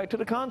he's going back to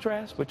the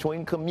contrast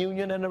between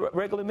communion and the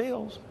regular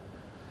meals.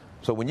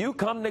 So when you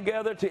come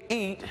together to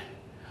eat,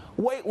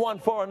 wait one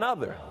for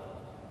another.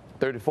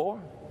 34.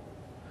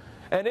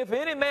 And if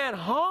any man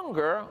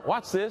hunger,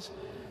 watch this,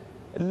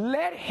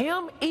 let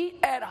him eat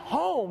at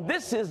home.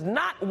 This is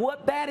not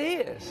what that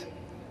is.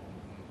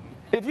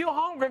 If you're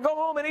hungry, go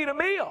home and eat a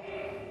meal.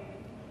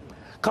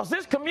 Because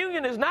this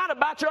communion is not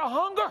about your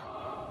hunger.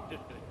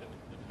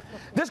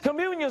 This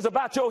communion is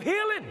about your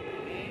healing.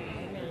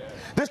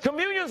 This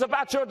communion is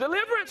about your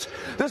deliverance.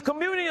 This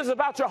communion is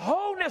about your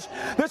wholeness.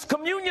 This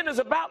communion is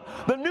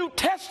about the New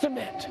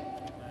Testament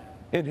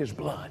in his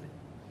blood.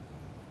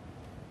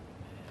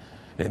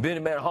 And if any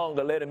man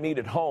hunger, let him eat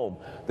at home,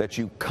 that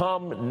you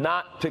come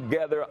not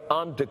together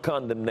unto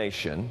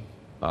condemnation.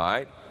 All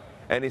right?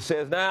 And he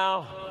says,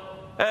 now,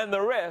 and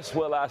the rest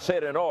will I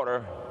set in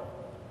order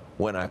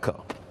when I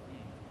come.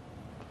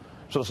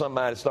 So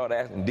somebody start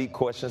asking deep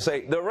questions.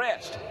 Say, the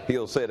rest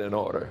he'll set in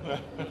order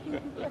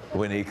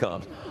when he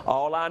comes.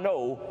 All I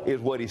know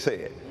is what he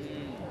said.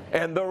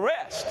 And the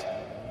rest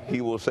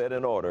he will set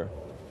in order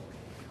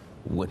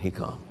when he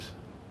comes.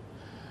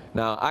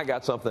 Now, I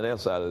got something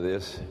else out of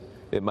this.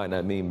 It might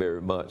not mean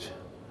very much.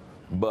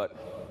 But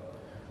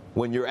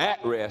when you're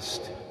at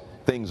rest,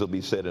 things will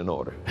be set in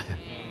order.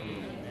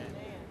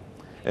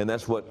 And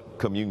that's what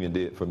communion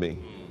did for me.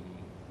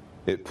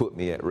 It put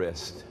me at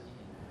rest.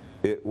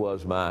 It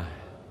was my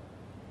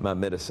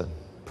medicine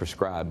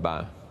prescribed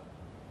by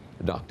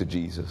Dr.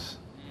 Jesus.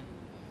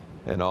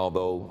 And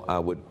although I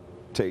would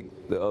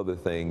take the other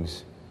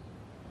things,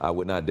 I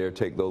would not dare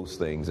take those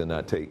things and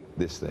not take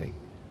this thing.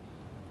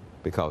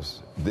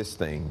 Because this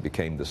thing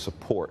became the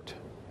support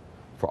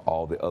for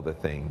all the other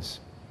things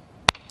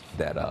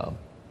that I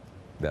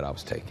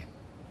was taking.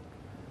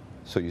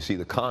 So you see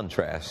the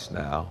contrast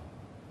now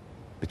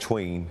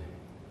between,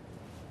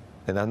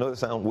 and I know it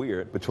sounds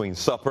weird, between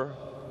supper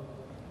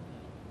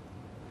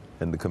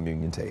and the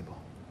communion table.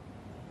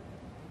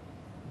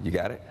 You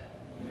got it?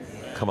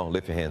 Come on,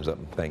 lift your hands up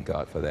and thank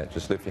God for that.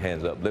 Just lift your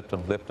hands up. Lift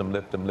them, lift them,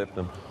 lift them, lift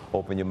them.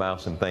 Open your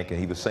mouth and thank Him.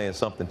 He was saying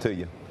something to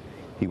you.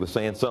 He was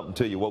saying something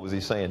to you. What was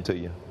He saying to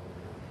you?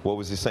 What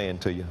was He saying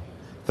to you?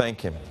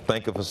 Thank Him.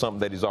 Thank Him for something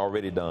that He's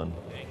already done.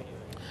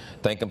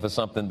 Thank Him for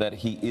something that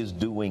He is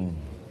doing.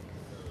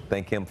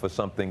 Thank Him for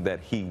something that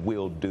He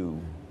will do.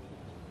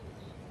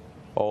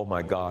 Oh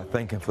my God,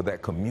 thank Him for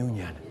that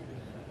communion.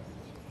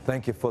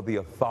 Thank you for the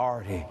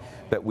authority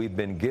that we've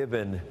been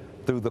given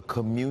through the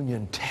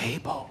communion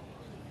table.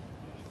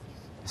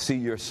 See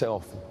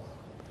yourself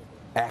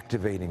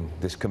activating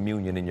this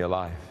communion in your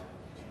life.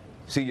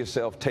 See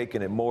yourself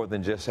taking it more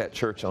than just at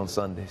church on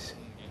Sundays.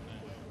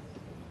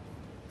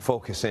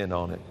 Focus in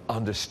on it.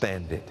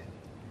 Understand it.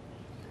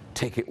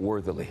 Take it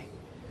worthily.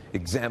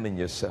 Examine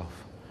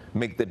yourself.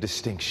 Make the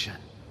distinction.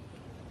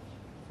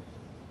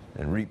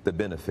 And reap the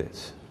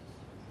benefits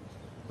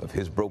of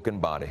His broken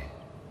body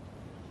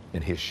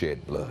and His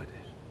shed blood.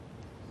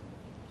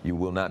 You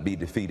will not be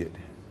defeated.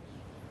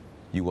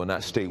 You will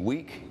not stay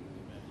weak.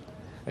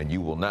 And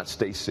you will not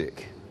stay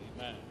sick.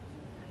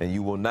 And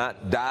you will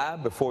not die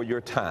before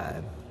your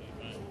time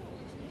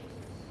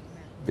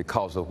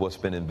because of what's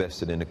been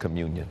invested in the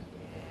communion.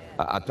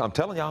 I'm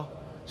telling y'all,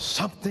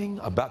 something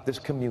about this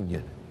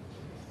communion.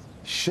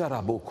 Ken,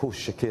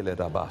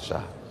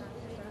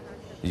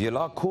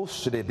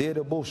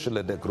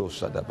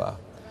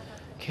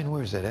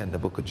 where's that at in the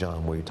book of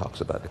John where he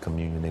talks about the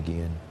communion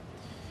again?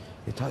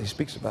 He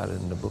speaks about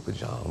it in the book of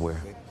John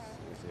where,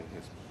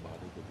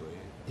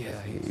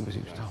 yeah, he was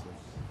talking.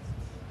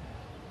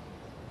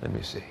 Let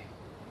me see.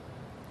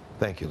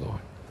 Thank you, Lord.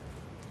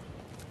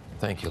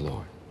 Thank you,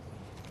 Lord.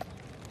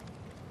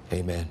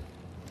 Amen.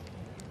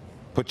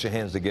 Put your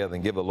hands together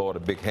and give the Lord a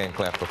big hand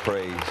clap for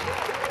praise.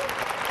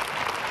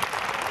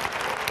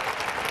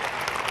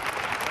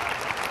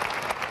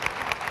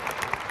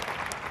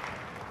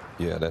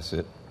 Yeah, that's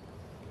it.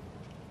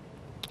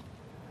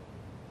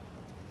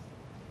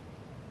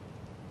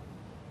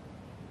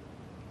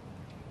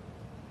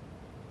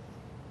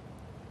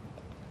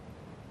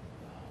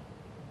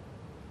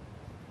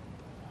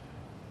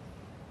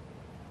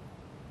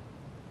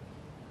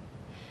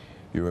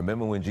 You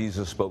remember when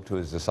Jesus spoke to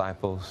His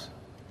disciples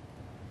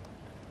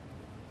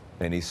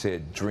and He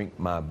said, drink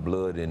my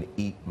blood and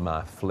eat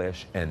my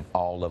flesh, and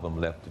all of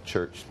them left the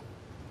church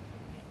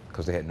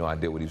because they had no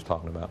idea what He was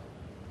talking about.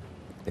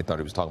 They thought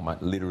He was talking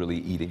about literally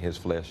eating His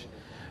flesh.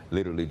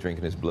 literally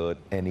drinking his blood.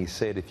 And he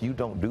said, if you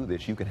don't do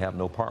this, you can have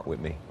no part with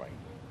me. Right.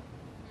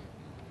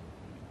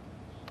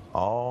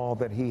 All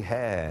that he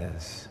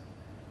has.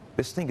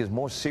 This thing is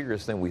more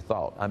serious than we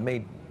thought. I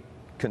may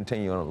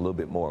continue on a little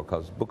bit more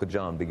because the book of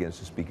John begins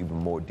to speak even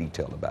more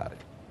detail about it.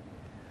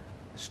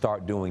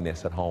 Start doing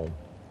this at home.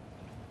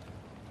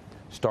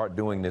 Start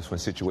doing this when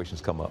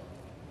situations come up.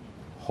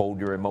 Hold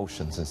your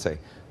emotions and say,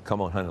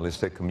 come on, honey, let's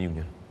take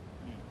communion.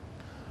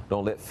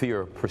 Don't let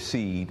fear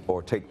proceed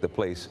or take the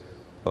place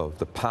of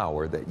the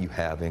power that you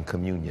have in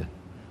communion.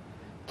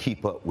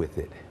 Keep up with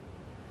it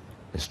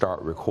and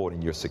start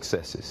recording your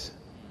successes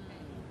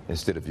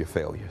instead of your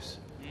failures.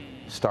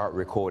 Start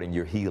recording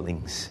your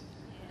healings.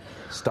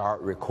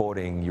 Start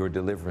recording your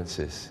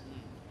deliverances.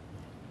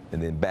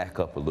 And then back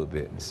up a little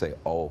bit and say,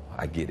 oh,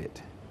 I get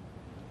it.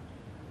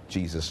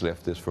 Jesus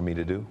left this for me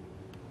to do.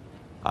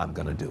 I'm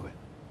going to do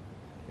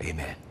it.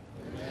 Amen.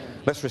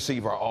 Let's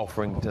receive our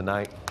offering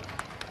tonight.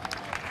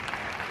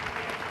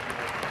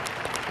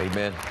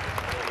 Amen.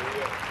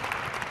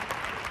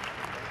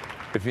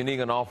 If you need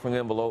an offering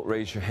envelope,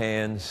 raise your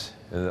hands,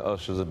 and the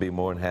ushers will be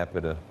more than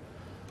happy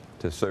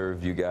to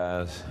serve you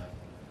guys.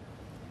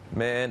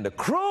 Man, the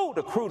crew.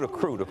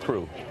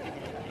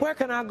 Where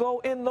can I go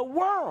in the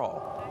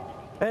world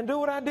and do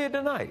what I did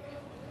tonight?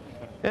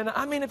 And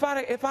I mean,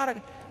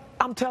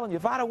 I'm telling you,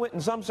 if I'd have went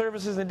in some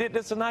services and did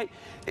this tonight,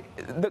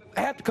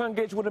 half the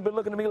congregation would have been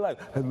looking at me like,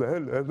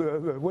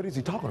 what is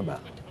he talking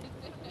about?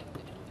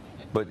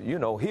 But you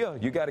know, here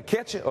you got to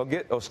catch it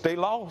or stay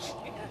lost.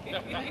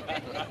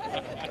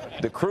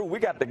 The crew, we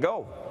got to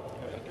go.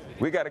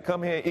 We got to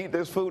come here and eat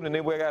this food, and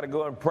then we got to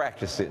go and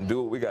practice it and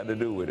do what we got to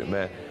do with it,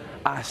 man.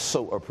 I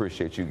so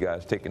appreciate you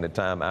guys taking the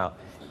time out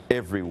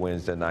every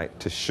Wednesday night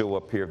to show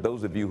up here.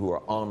 Those of you who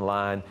are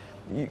online,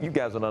 you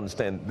guys don't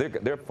understand.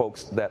 There are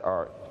folks that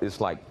are,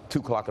 it's like 2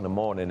 o'clock in the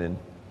morning, and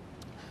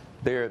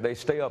they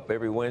stay up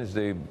every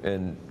Wednesday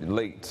and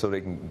late so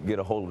they can get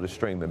a hold of the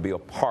stream and be a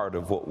part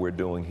of what we're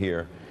doing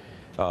here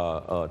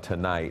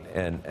tonight.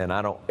 And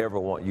I don't ever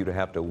want you to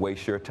have to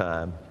waste your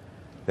time,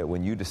 that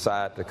when you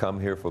decide to come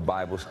here for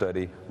Bible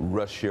study,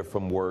 rush here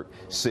from work,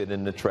 sit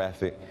in the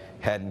traffic,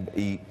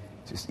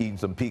 just eating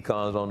some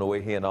pecans on the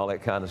way here and all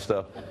that kind of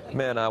stuff.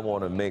 Man, I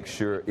want to make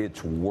sure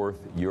it's worth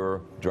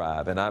your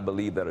drive. And I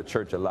believe that a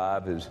church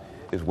alive is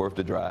worth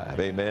the drive.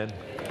 Amen.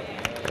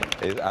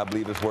 I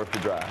believe it's worth the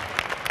drive.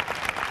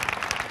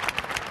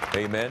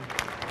 Amen.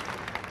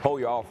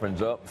 Hold your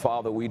offerings up.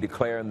 Father, we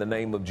declare in the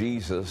name of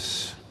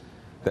Jesus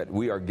that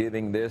we are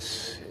giving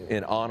this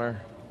in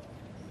honor.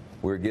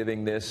 We're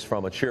giving this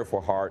from a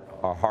cheerful heart,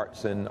 our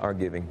hearts in our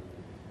giving.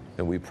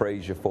 And we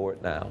praise you for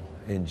it now.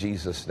 In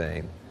Jesus'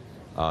 name.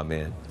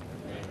 Amen.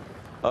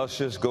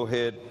 Ushers, go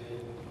ahead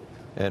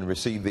and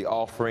receive the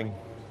offering.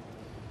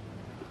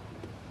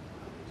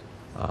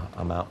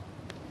 I'm out.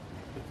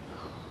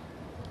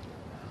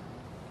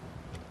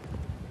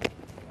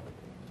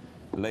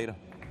 Later.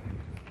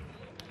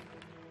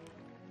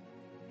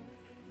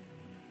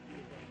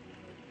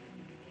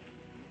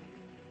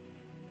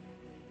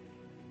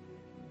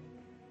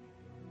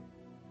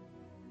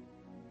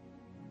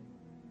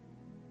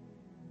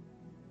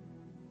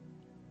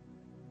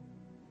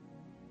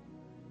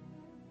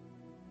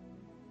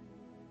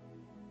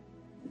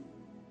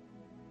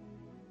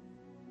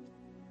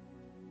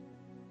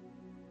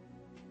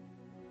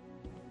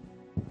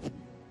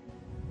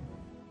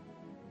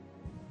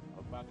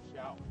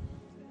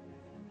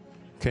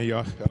 Can y'all?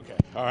 Okay.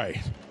 All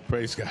right.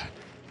 Praise God.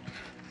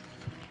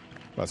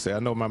 I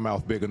know my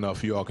mouth big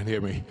enough you all can hear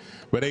me.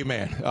 But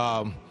amen.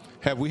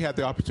 Have we had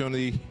the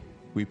opportunity?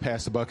 We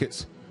passed the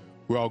buckets.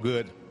 We're all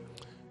good.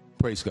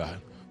 Praise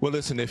God. Well,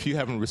 listen, if you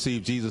haven't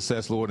received Jesus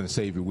as Lord and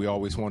Savior, we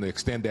always want to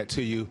extend that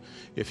to you.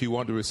 If you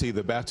want to receive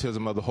the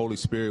baptism of the Holy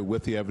Spirit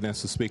with the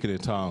evidence of speaking in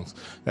tongues,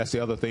 that's the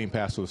other thing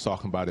Pastor was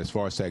talking about as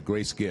far as that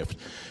grace gift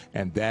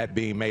and that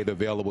being made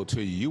available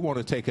to you. You want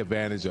to take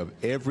advantage of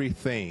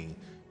everything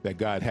that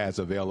God has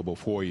available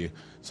for you.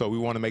 So we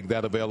want to make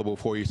that available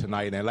for you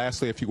tonight. And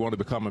lastly, if you want to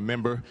become a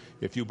member,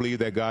 if you believe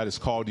that God has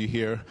called you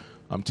here,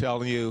 I'm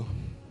telling you,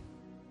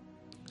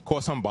 of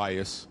course I'm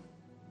biased,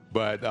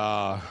 but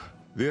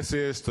this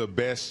is the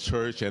best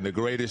church and the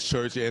greatest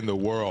church in the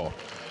world.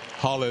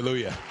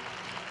 Hallelujah.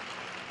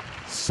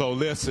 So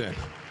listen,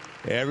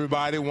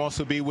 everybody wants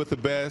to be with the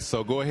best,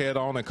 so go ahead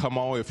on and come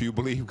on. If you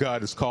believe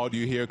God has called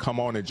you here, come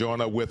on and join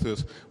up with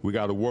us. We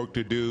got a work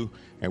to do,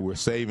 and we're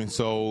saving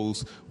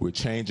souls. We're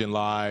changing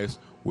lives.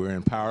 We're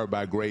empowered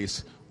by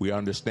grace. We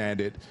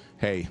understand it.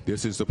 Hey,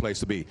 this is the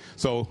place to be.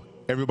 So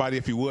everybody,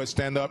 if you would,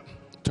 stand up.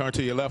 Turn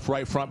to your left,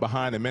 right, front,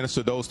 behind, and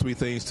minister those three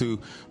things to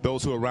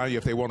those who are around you.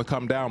 If they want to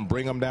come down,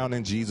 bring them down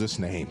in Jesus'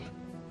 name.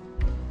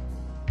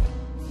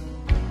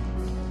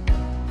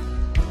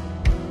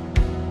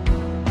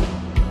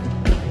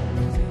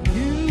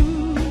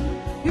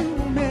 You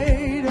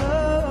made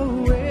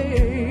a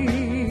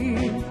way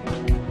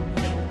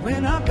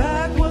when our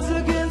back was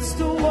against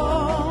the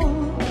wall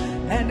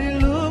and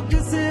it looked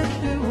as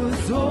if it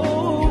was over.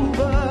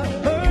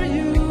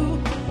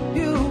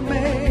 You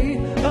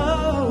made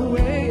a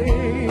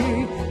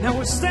way. Now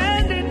we're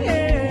standing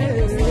here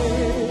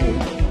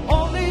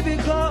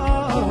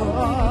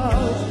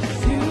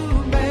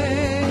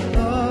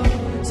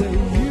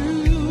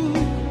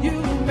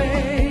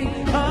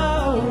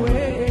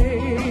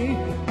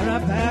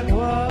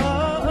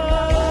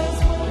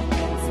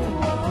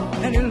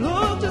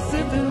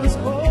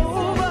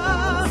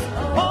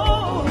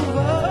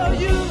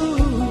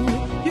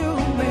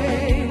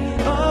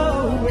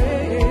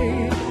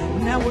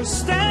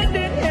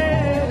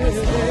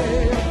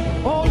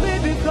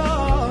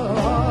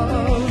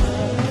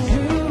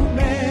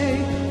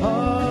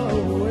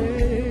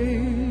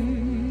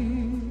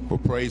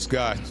praise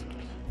God.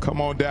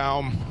 Come on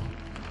down.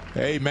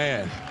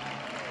 Amen.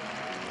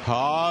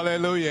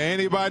 Hallelujah.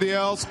 Anybody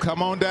else?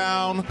 Come on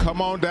down.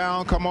 Come on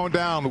down. Come on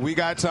down. We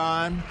got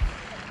time.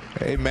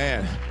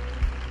 Amen.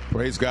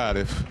 Praise God.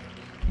 If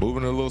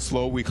moving a little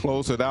slow, we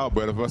close it out.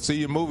 But if I see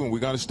you moving, we're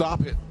going to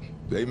stop it.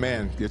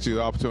 Amen. Get you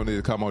the opportunity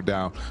to come on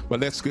down. But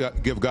let's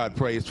give God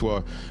praise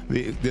for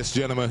this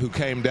gentleman who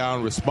came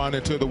down,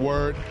 responded to the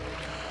word.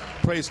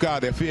 Praise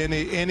God. If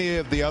any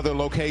of the other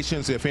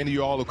locations, if any of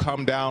you all will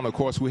come down, of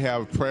course, we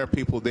have prayer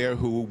people there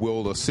who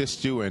will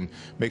assist you and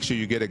make sure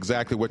you get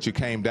exactly what you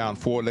came down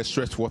for. Let's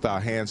stretch forth our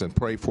hands and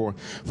pray for.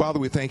 Father,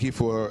 we thank you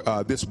for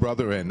this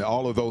brother and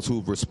all of those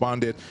who've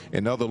responded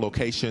in other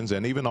locations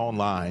and even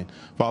online.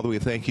 Father, we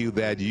thank you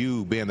that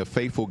you, being the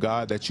faithful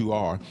God that you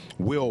are,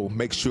 will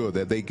make sure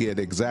that they get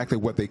exactly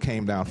what they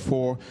came down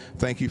for.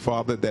 Thank you,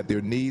 Father, that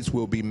their needs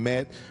will be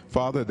met.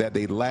 Father, that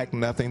they lack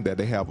nothing, that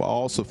they have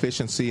all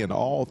sufficiency in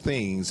all things.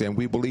 And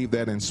we believe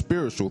that in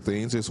spiritual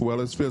things as well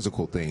as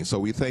physical things. So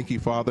we thank you,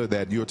 Father,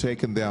 that you're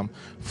taking them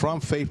from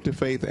faith to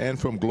faith and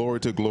from glory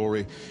to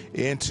glory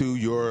into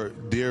your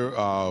dear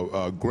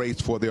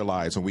grace for their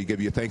lives. And we give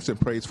you thanks and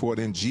praise for it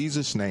in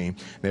Jesus' name.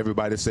 And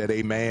everybody said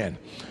amen.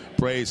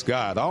 Praise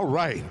God. All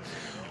right.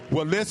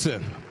 Well,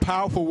 listen,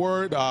 powerful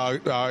word.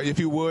 If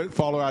you would,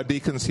 follow our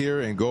deacons here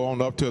and go on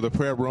up to the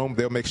prayer room.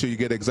 They'll make sure you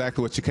get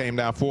exactly what you came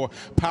down for.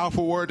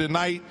 Powerful word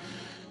tonight.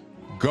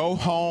 Go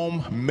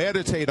home,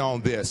 meditate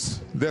on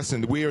this.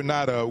 Listen, we're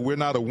not a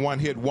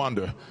one-hit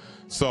wonder.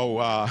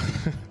 So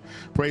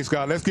praise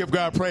God. Let's give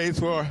God praise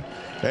for,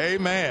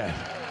 amen.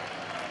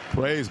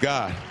 Praise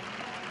God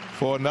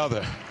for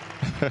another.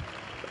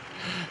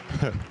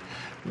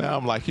 Now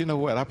I'm like, you know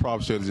what? I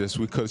probably should have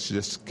we could have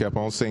just kept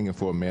on singing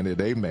for a minute.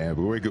 Amen.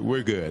 But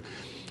we're good.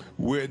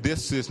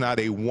 This is not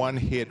a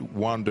one-hit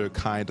wonder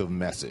kind of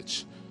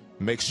message.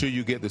 Make sure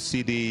you get the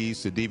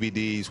CDs, the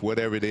DVDs,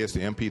 whatever it is,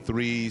 the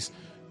MP3s.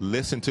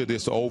 Listen to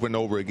this over and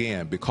over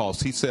again, because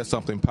he said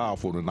something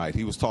powerful tonight.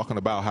 He was talking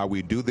about how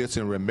we do this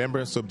in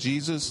remembrance of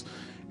Jesus,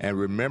 and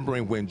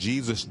remembering when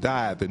Jesus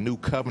died, the new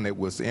covenant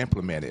was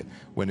implemented.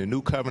 When the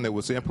new covenant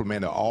was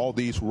implemented, all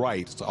these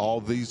rights, all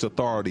these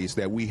authorities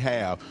that we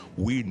have,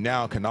 we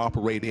now can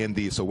operate in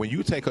these. So when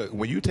you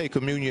take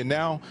communion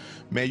now,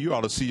 man, you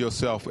ought to see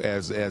yourself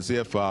as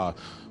if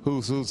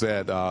who's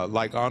that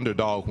like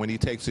underdog when he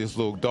takes his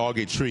little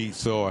doggy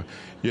treats, or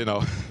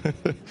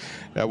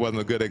that wasn't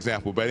a good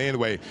example, but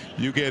anyway,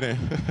 you getting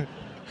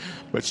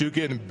but you're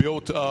getting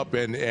built up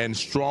and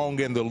strong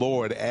in the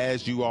Lord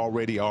as you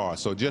already are.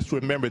 So just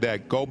remember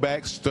that. Go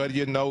back, study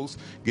your notes,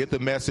 get the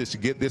message,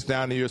 get this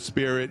down to your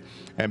spirit,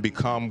 and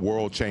become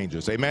world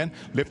changers. Amen.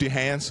 Lift your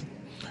hands.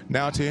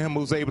 Now to him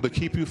who's able to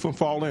keep you from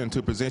falling and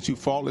to present you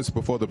faultless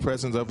before the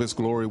presence of his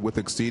glory with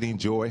exceeding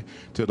joy,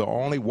 to the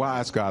only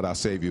wise God our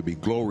Savior be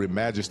glory,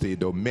 majesty,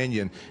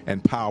 dominion,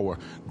 and power.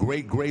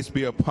 Great grace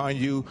be upon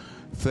you.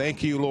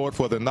 Thank you, Lord,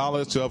 for the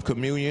knowledge of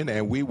communion,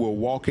 and we will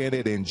walk in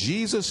it in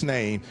Jesus'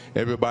 name.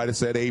 Everybody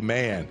said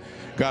amen.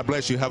 God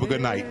bless you. Have a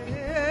good night.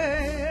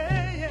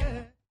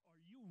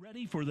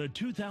 For the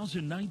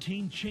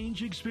 2019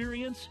 Change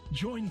Experience,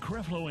 join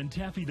Creflo and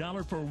Taffy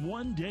Dollar for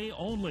one day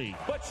only.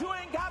 But you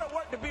ain't got to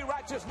work to be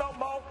righteous no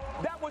more.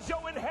 That was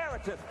your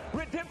inheritance.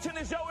 Redemption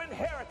is your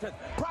inheritance.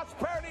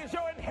 Prosperity is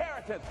your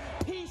inheritance.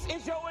 Peace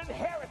is your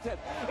inheritance.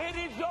 It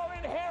is your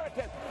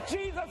inheritance.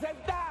 Jesus has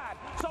died.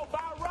 So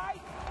by right,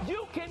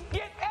 you can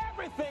get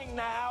everything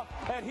now,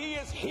 and he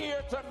is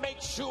here to make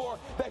sure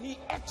that he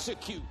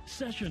executes.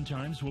 Session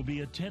times will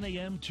be at 10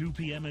 a.m., 2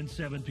 p.m., and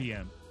 7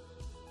 p.m.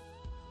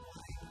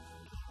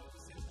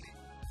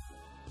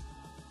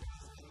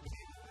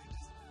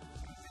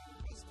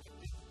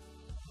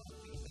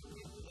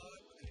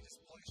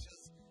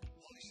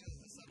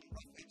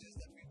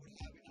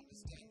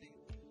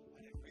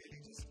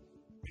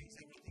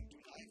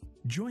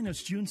 Join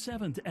us June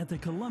 7th at the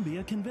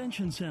Columbia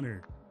Convention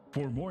Center.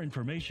 For more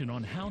information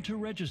on how to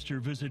register,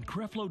 visit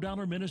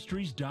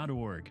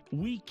CrefloDollarMinistries.org.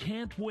 We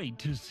can't wait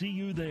to see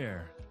you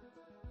there.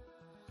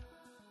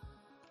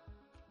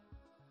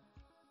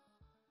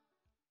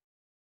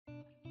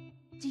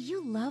 Do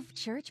you love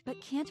church but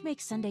can't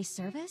make Sunday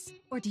service?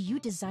 Or do you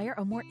desire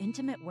a more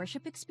intimate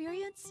worship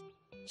experience?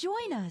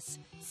 Join us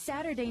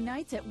Saturday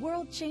nights at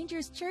World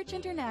Changers Church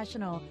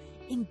International.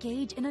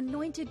 Engage in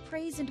anointed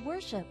praise and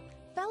worship,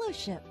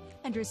 fellowship,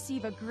 and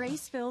receive a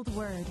grace-filled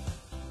word.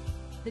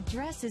 The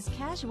dress is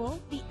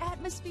casual, the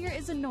atmosphere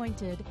is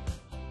anointed.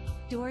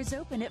 Doors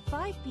open at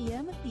 5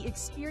 p.m., the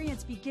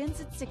experience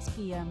begins at 6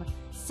 p.m.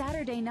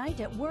 Saturday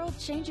night at World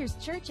Changers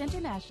Church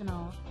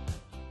International.